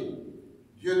glorifié,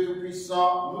 Dieu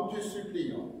Tout-Puissant, nous te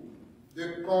supplions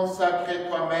de consacrer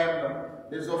toi-même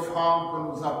les offrandes que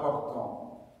nous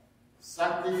apportons.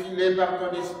 Sanctifie-les par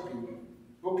ton Esprit,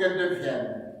 pour qu'elles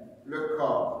deviennent le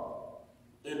corps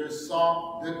et le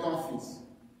sang de ton Fils,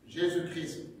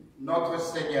 Jésus-Christ, notre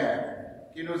Seigneur,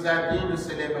 qui nous a dit de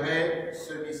célébrer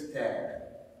ce mystère.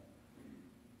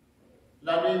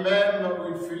 La nuit même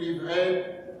où il fut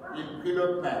livré, il prit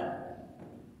le pain.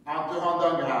 En te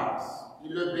rendant grâce,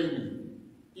 il le bénit,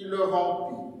 il le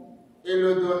rompit et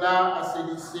le donna à ses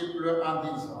disciples en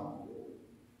disant: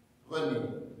 Prenez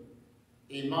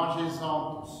et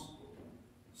mangez-en tous.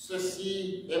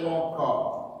 Ceci est mon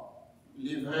corps,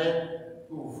 livré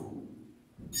pour vous.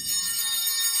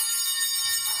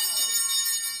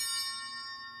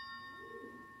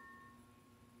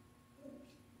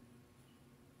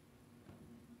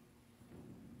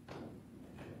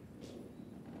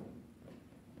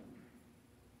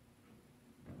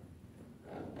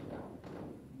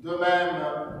 De même,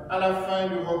 à la fin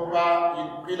du repas,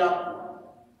 il prit la coupe.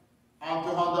 En te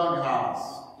rendant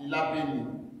grâce, il la bénit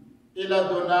et la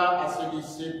donna à ses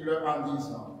disciples en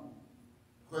disant: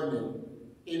 Prenez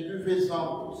et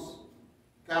buvez-en tous,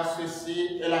 car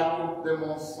ceci est la coupe de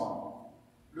mon sang,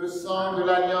 le sang de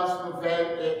l'alliance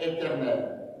nouvelle et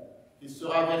éternelle, qui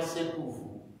sera versé pour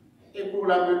vous et pour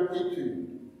la multitude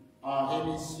en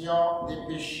rémission des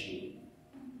péchés.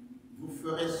 Vous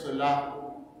ferez cela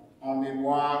en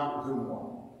mémoire de moi.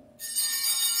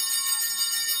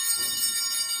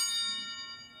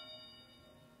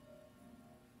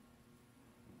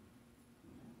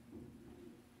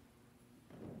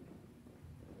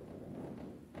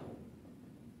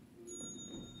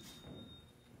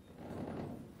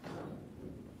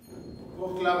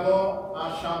 Proclamons en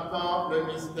chantant le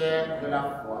mystère de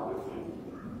la foi.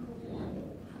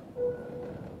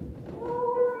 Oh,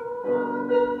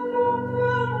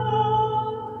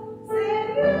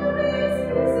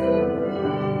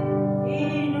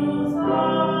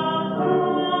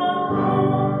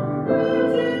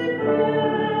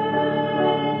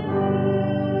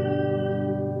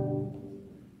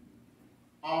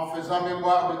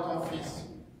 mémoire de ton Fils,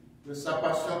 de sa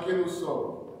passion qui nous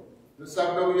sauve, de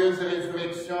sa glorieuse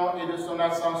résurrection et de son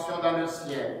ascension dans le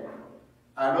ciel.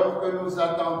 Alors que nous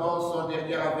attendons son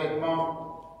dernier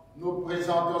avènement, nous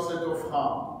présentons cette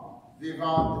offrande,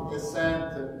 vivante et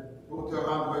sainte, pour te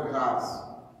rendre grâce.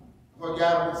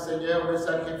 Regarde, Seigneur, le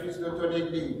sacrifice de ton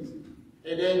Église,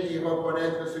 et d'y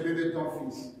reconnaître celui de ton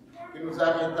Fils, qui nous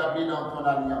a rétablis dans ton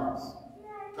alliance.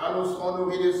 Quand nous serons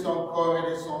nourris de son corps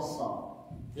et de son sang,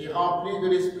 et remplis de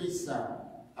l'Esprit Saint,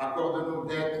 accorde-nous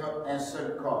d'être un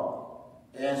seul corps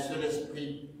et un seul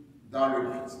esprit dans le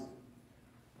Christ.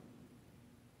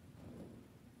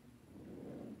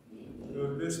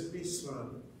 Que l'Esprit Saint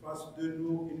fasse de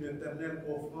nous une éternelle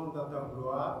offrande à ta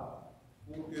gloire,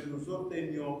 pour que nous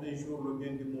obtenions un jour le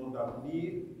bien du monde à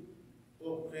venir,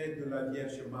 auprès de la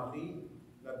Vierge Marie,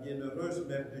 la bienheureuse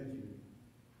Mère de Dieu,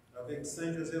 avec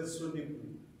Saint Joseph son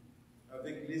époux,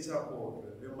 avec les apôtres,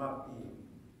 les martyrs,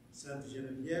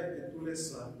 Sainte-Geneviève et tous les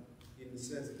saints qui ne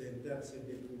cessent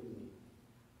d'intercéder pour nous.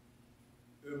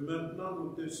 Et maintenant,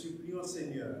 nous te supplions,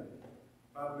 Seigneur,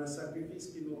 par le sacrifice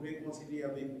qui nous réconcilie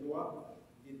avec toi,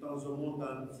 étends au monde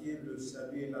entier le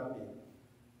salut et la paix.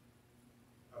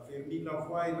 Affermis la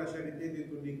foi et la charité de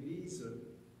ton Église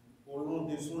au long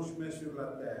de son chemin sur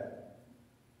la terre.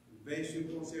 Veille sur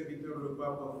ton serviteur le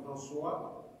pape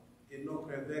François et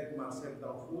notre évêque Marcel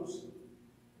d'Anfous,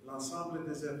 l'ensemble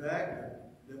des évêques,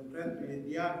 des prêtres, les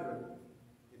diacres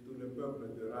et tout le peuple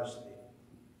de racheter.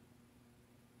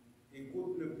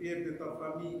 Écoute le prière de ta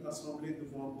famille assemblée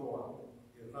devant toi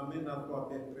et ramène à toi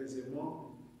très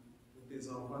aisément tous tes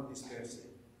enfants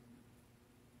dispersés.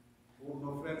 Pour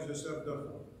nos frères et sœurs de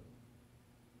foi,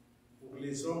 pour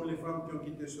les hommes et les femmes qui ont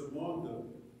quitté ce monde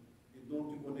et dont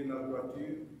tu connais la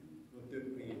droiture, nous te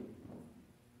prions.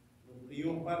 Nous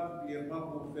prions particulièrement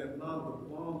pour Fernand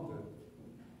Comte,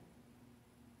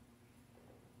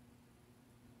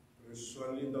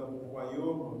 reçois-le dans ton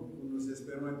royaume où nous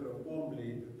espérons être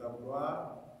comblés de ta gloire,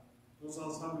 tous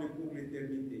ensemble pour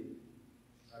l'éternité.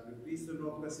 À le Christ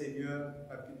notre Seigneur,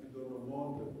 à qui tu donnes au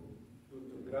monde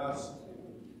toute grâce et tout.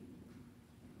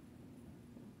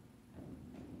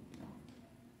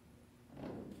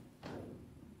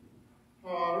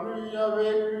 En lui,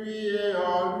 avec lui et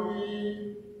en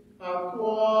lui, à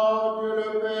toi, Dieu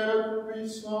le Père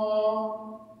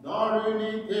Tout-Puissant, dans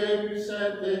l'unité du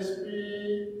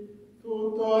Saint-Esprit,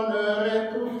 tout honneur et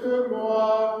toute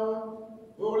gloire,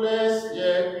 pour les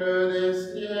siècles des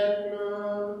siècles.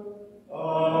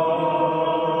 Amen.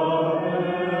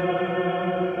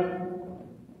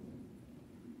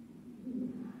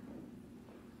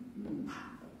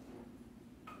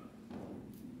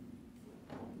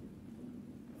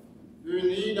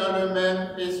 Unis dans le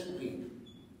même esprit,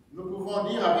 nous pouvons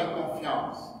dire avec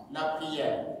confiance la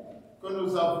prière que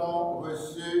nous avons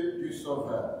reçue du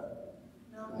Sauveur.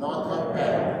 Notre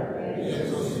Père, qui es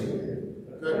aux cieux,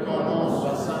 que ton nom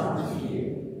soit sanctifié,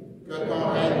 que ton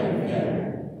règne vienne,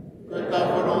 que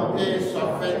ta volonté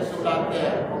soit faite sur la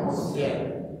terre comme au ciel.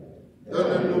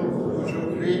 Donne-nous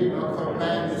aujourd'hui notre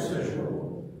pain de ce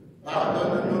jour.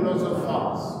 Pardonne-nous nos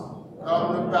offenses,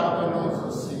 comme nous pardonnons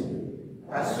aussi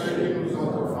à ceux qui nous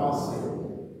ont offensés.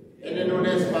 Et ne nous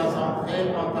laisse pas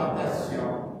entrer en tentation,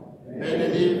 mais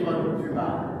délivre-nous du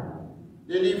mal.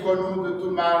 Délivre-nous de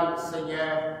tout mal,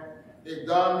 Seigneur, et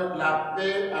donne la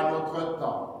paix à notre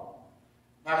temps.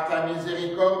 Par ta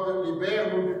miséricorde,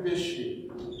 libère-nous du péché.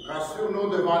 Rassure-nous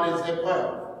devant les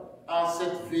épreuves, en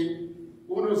cette vie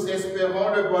où nous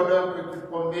espérons le bonheur que tu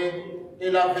promets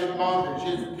et l'avènement de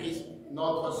Jésus-Christ,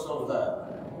 notre Sauveur.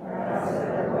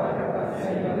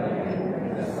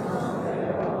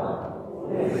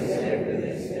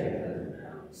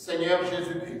 Seigneur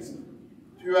Jésus-Christ,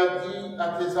 tu as dit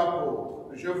à tes apôtres,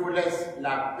 je vous laisse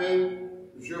la paix,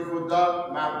 je vous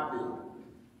donne ma paix.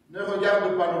 Ne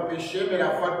regarde pas nos péchés, mais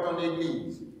la foi de ton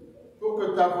Église, pour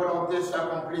que ta volonté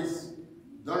s'accomplisse.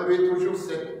 Donne-lui toujours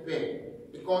cette paix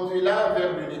et conduis-la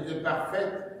vers l'unité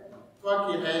parfaite, toi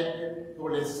qui règnes pour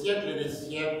les siècles et les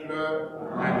siècles.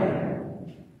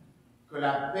 Amen. Que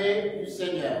la paix du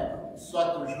Seigneur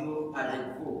soit toujours avec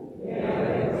vous.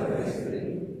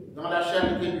 Dans la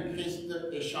charité du Christ,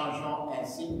 échangeons un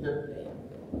signe de paix.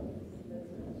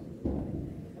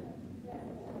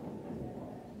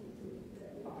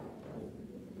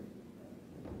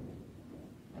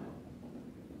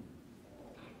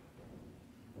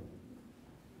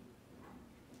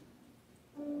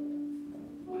 Amen.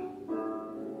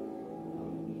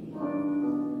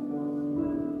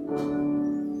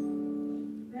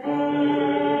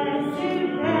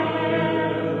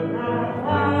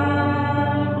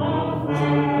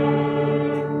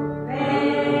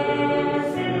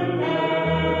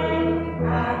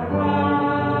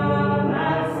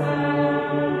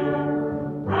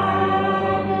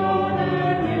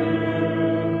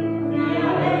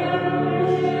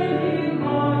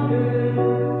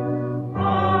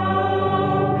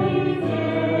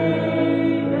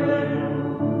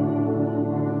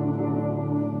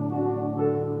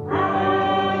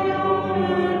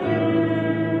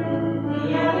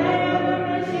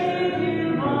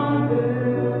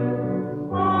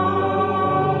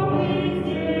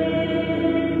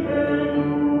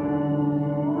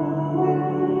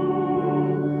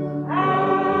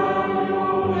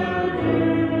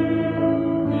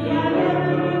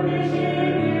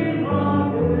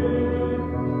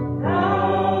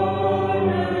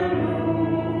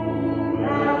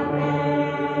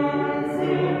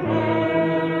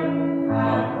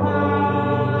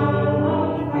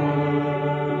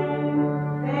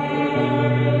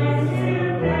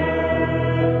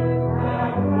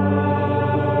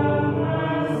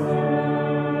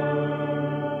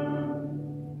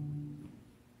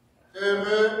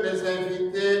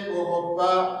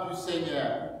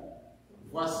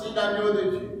 Voici l'agneau de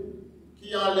Dieu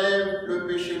qui enlève le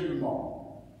péché du monde.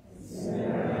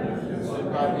 Je ne suis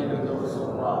pas digne de te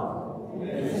recevoir,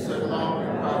 mais seulement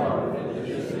une parole et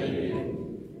je serai guéri.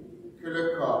 Que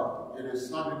le corps et le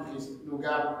sang du Christ nous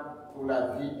gardent pour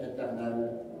la vie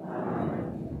éternelle.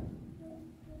 Amen.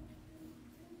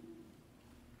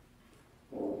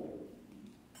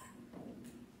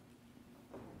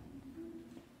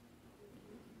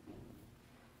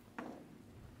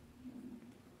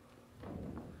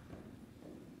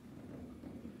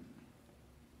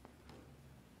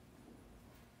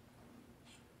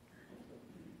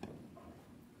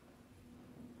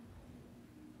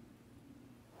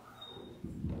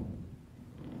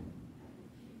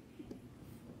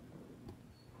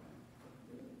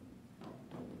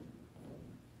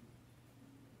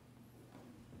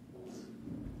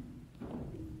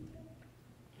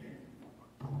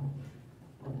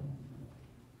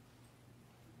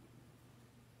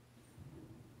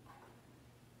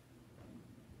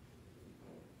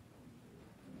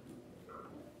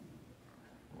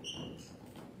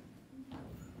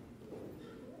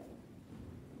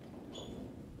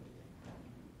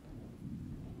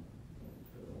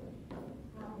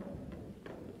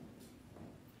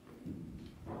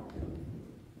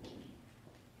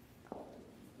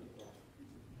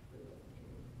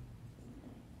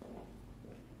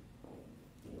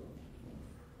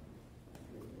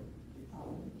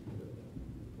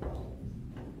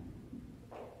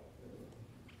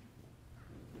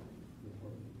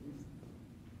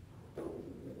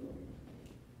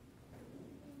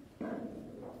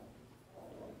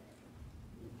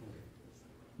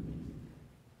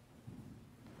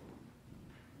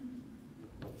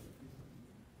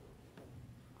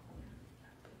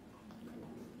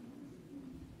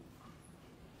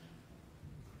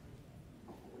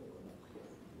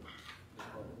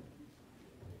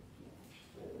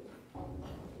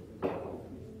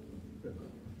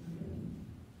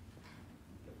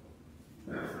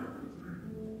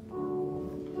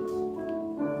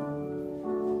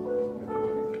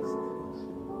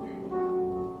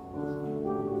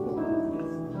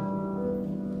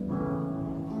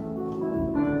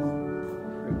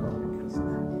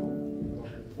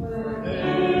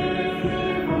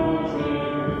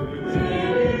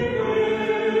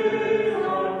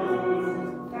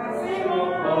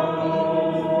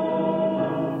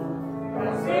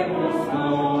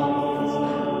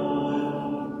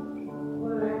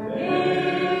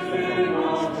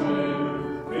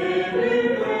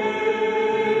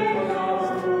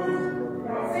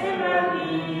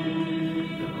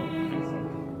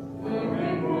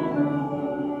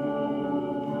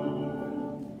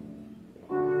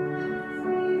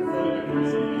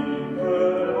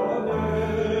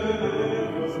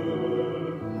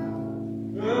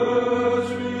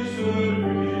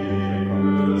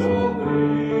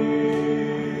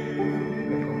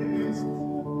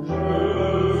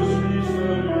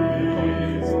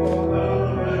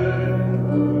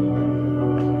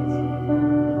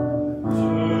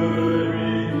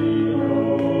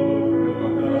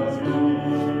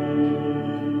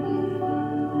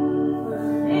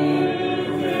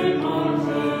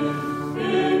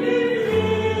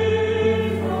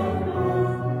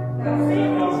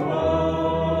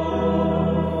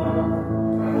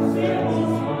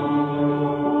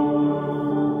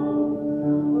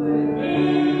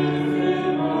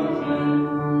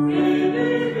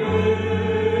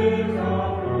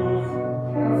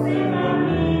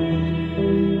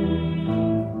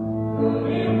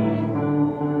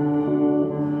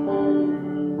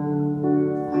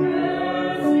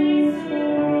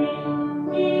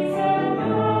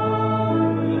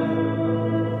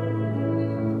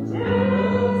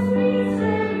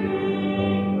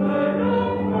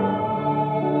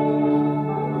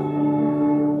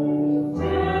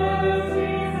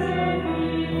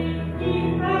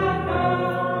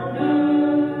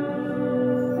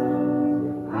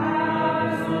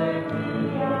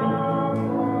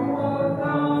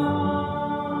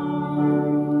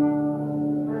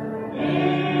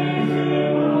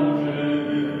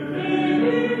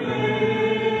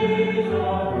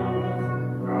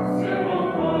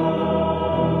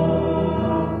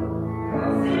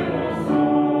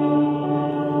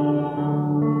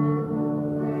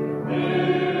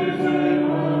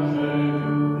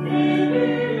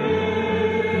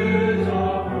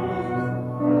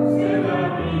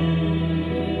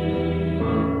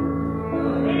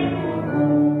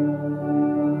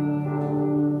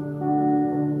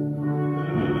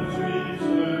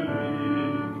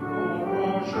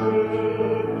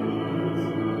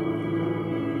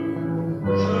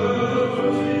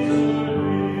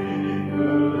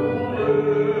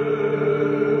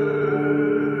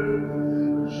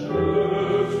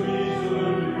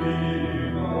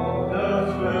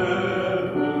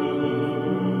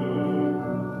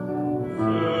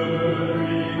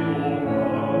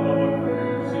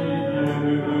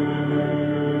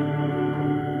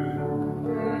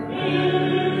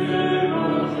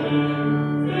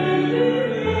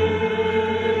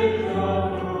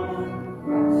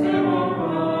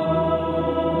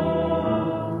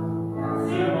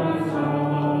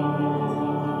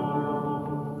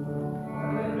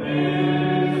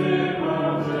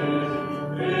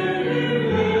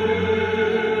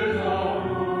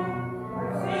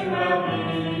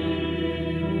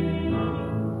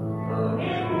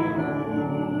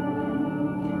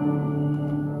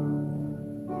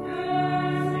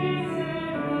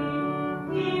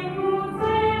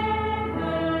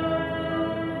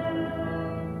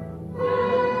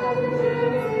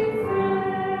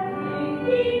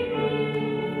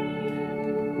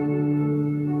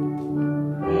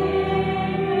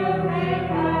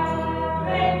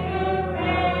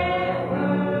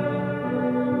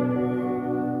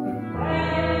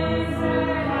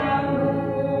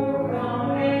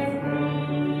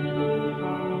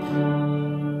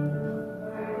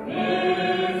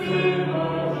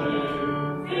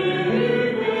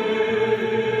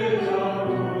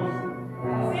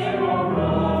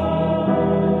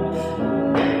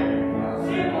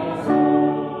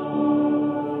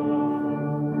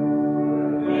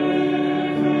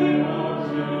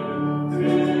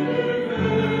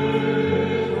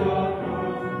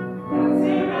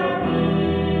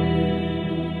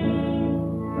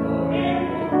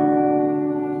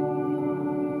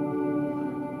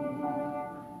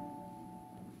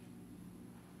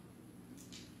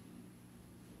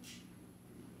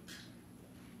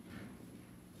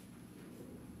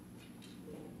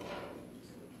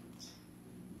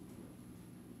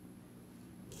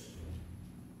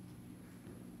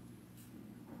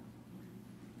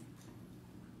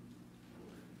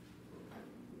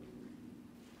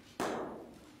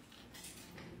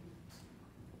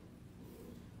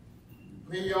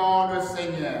 Prions le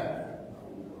Seigneur.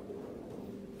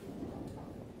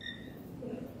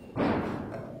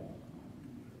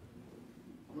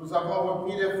 Nous avons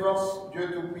repris les forces,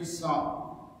 Dieu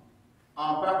Tout-Puissant,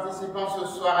 en participant ce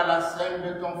soir à la scène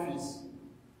de ton Fils.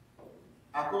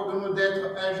 Accorde-nous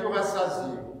d'être un jour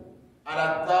assasiés à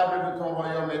la table de ton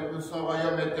royaume et de son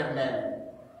royaume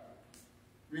éternel.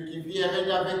 Lui qui vit et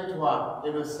règne avec toi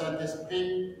et le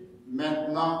Saint-Esprit,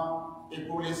 maintenant et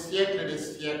pour les siècles des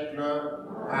siècles.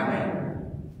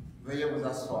 Amen. Veuillez vous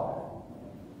asseoir.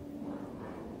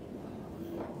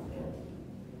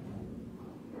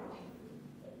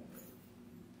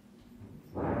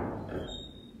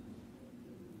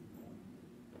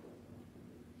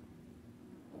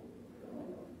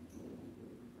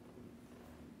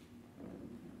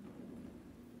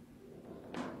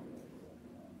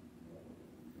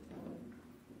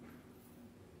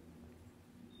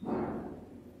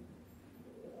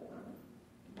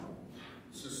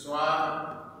 Ce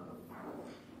soir,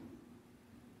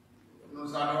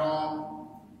 nous allons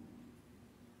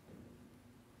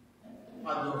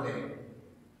adorer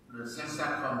le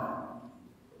Saint-Sacrement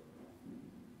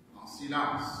en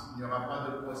silence. Il n'y aura pas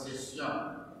de procession.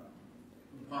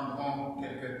 Nous prendrons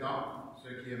quelques temps,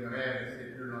 ceux qui aimeraient rester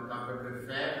plus longtemps peuvent le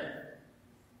faire,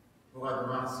 pour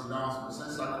adorer en silence le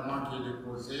Saint-Sacrement qui est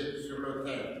déposé sur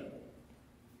l'autel.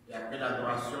 Et après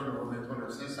l'adoration, nous remettrons le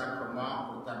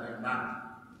Saint-Sacrement au tabernacle.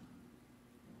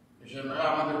 J'aimerais,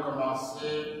 avant de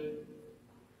commencer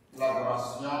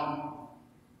l'adoration,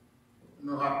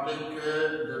 nous rappeler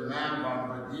que demain,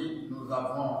 vendredi, nous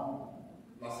avons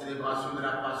la célébration de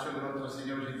la Passion de notre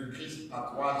Seigneur Jésus-Christ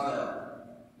à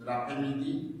 3h de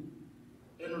l'après-midi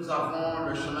et nous avons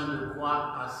le chemin de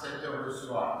croix à 7h le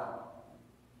soir.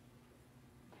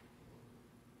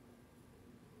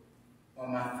 On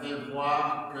m'a fait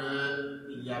voir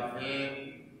qu'il y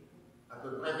avait à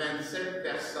peu près 27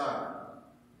 personnes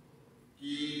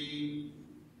qui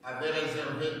avaient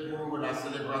réservé pour la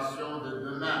célébration de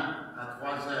demain à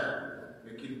 3h,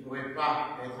 mais qui ne pourraient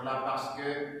pas être là parce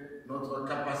que notre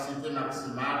capacité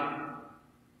maximale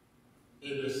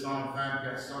est de 120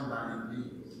 personnes dans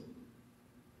l'église.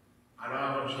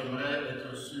 Alors j'aimerais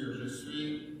être sûr, je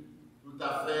suis tout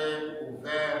à fait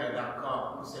ouvert et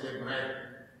d'accord pour célébrer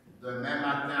demain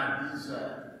matin à 10h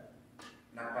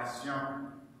la Passion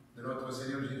de notre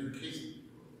Seigneur Jésus-Christ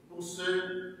pour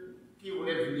ceux qui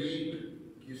voulaient venir,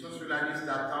 qui sont sur la liste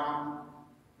d'attente,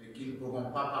 mais qui ne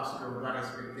pourront pas parce qu'on doit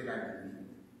respecter la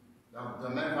limite. Donc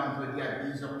demain, vendredi à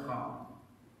 10h30,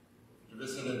 je vais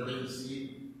célébrer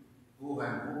ici pour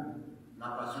un groupe la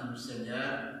Passion du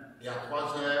Seigneur et à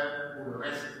 3h pour le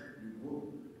reste du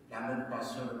groupe la même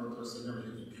Passion de notre Seigneur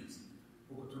Jésus-Christ.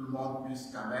 Pour que tout le monde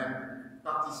puisse quand même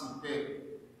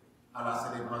participer à la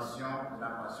célébration de la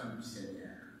Passion du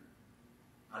Seigneur.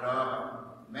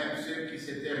 Alors, même ceux qui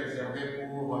s'étaient réservés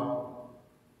pour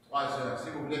 3h. Si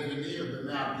vous voulez venir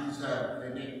demain à 10h,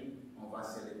 venez, on va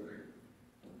célébrer.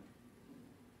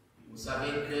 Vous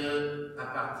savez qu'à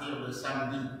partir de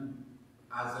samedi,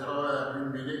 à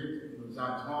 0h01, nous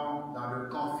entrons dans le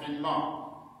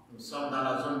confinement. Nous sommes dans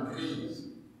la zone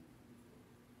grise,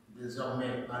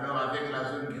 désormais. Alors avec la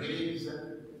zone grise,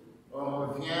 on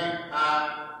revient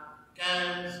à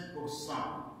 15%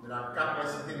 de la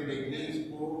capacité de l'Église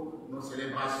pour nos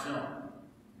célébrations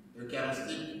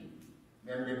eucharistiques,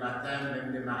 même les baptêmes,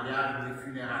 même les mariages, les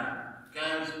funérailles.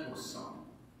 15%.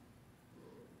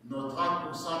 Nos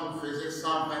 30% nous faisaient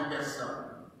 120 personnes.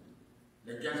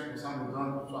 Les 15% nous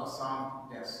donnent 60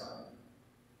 personnes.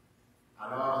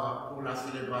 Alors, pour la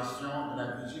célébration de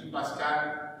la vigile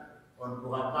pascale, on ne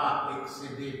pourra pas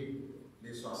excéder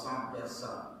les 60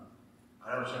 personnes.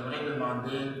 Alors, j'aimerais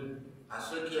demander à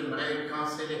ceux qui aimeraient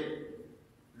canceller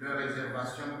leur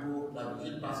réservation pour la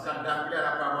vigile pascale d'appeler à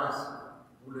la paroisse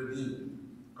pour le dire.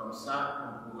 Comme ça,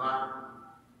 on pourra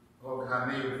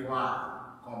programmer et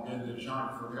voir combien de gens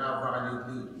il faudrait avoir à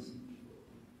l'église.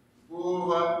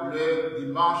 Pour le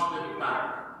dimanche de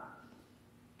Pâques,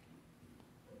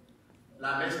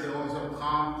 la messe de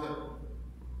 11h30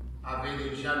 avait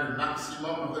déjà le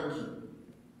maximum requis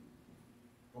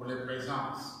pour les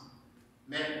présences.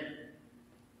 Mais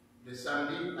de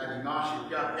samedi à dimanche et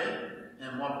puis après,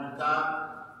 un mois plus tard,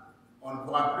 on ne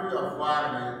pourra plus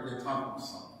avoir les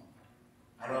 30%.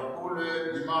 Alors pour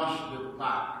le dimanche de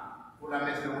Pâques, pour la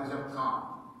messe de 11h30,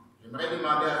 j'aimerais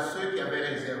demander à ceux qui avaient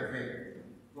réservé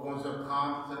pour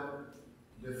 11h30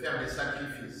 de faire des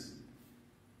sacrifices.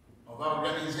 On va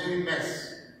organiser une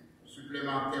messe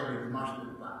supplémentaire le dimanche de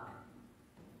Pâques.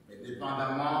 Mais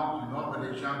dépendamment du nombre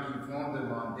de gens qui vont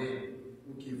demander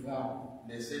ou qui vont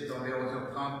laisser tomber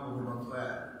 11h30 pour une autre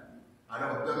heure.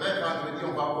 Alors, demain, vendredi,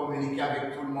 on va communiquer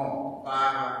avec tout le monde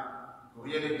par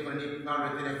courrier électronique,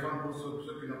 par le téléphone pour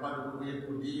ceux qui n'ont pas de courrier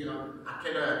pour dire à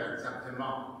quelle heure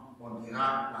exactement on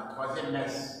dira la troisième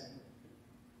messe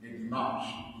le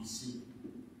dimanche ici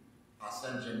à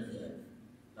Sainte-Geneviève.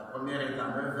 La première est à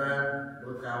 9h,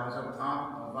 l'autre à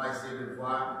 11h30. On va essayer de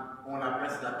voir où on la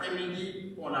place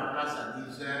l'après-midi, où on la place à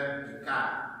 10h15.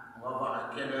 On va voir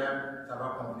à quelle heure ça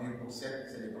va convenir pour cette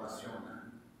célébration-là.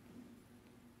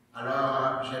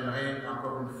 Alors, j'aimerais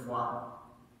encore une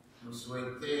fois nous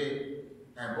souhaiter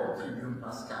un bon triduum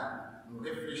pascal. Nous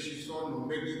réfléchissons, nous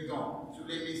méditons sur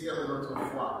les mystères de notre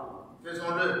foi.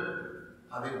 Faisons-le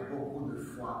avec beaucoup de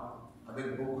foi,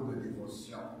 avec beaucoup de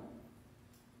dévotion.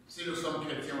 Si nous sommes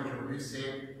chrétiens aujourd'hui,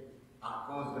 c'est à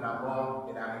cause de la mort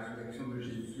et la résurrection de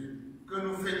Jésus que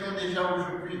nous fêtons déjà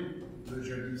aujourd'hui le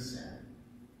Jeudi Saint.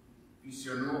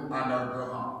 Puissions-nous, en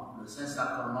adorant le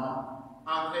Saint-Sacrement,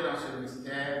 entrer dans ce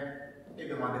mystère et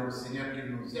demander au Seigneur qu'il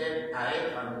nous aide à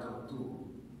être à notre tour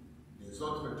les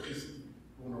autres Christ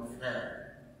pour nos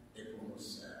frères et pour nos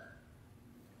sœurs.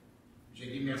 Je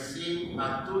dis merci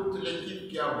à toute l'équipe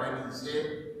qui a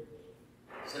organisé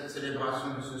cette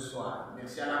célébration de ce soir.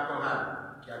 Merci à la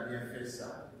chorale qui a bien fait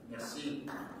ça. Merci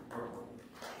beaucoup.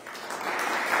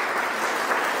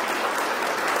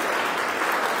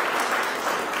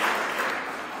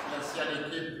 Merci à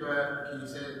l'équipe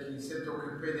qui s'est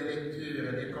occupée des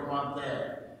lectures et des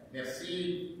commentaires.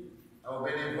 Merci aux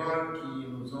bénévoles qui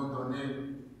nous ont donné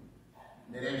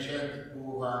des lingettes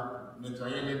pour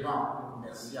nettoyer les bancs.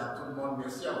 Merci à tout le monde.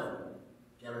 Merci à vous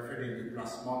qui avez fait des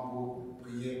déplacements pour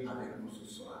prier avec nous ce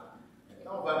soir.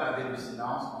 Maintenant, on va garder le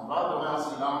silence, on va adorer en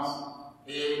silence,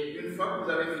 et une fois que vous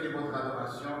avez fini votre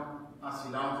adoration en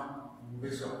silence, vous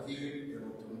pouvez sortir et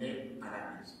retourner à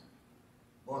la maison.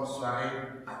 Bonne soirée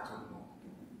à tous.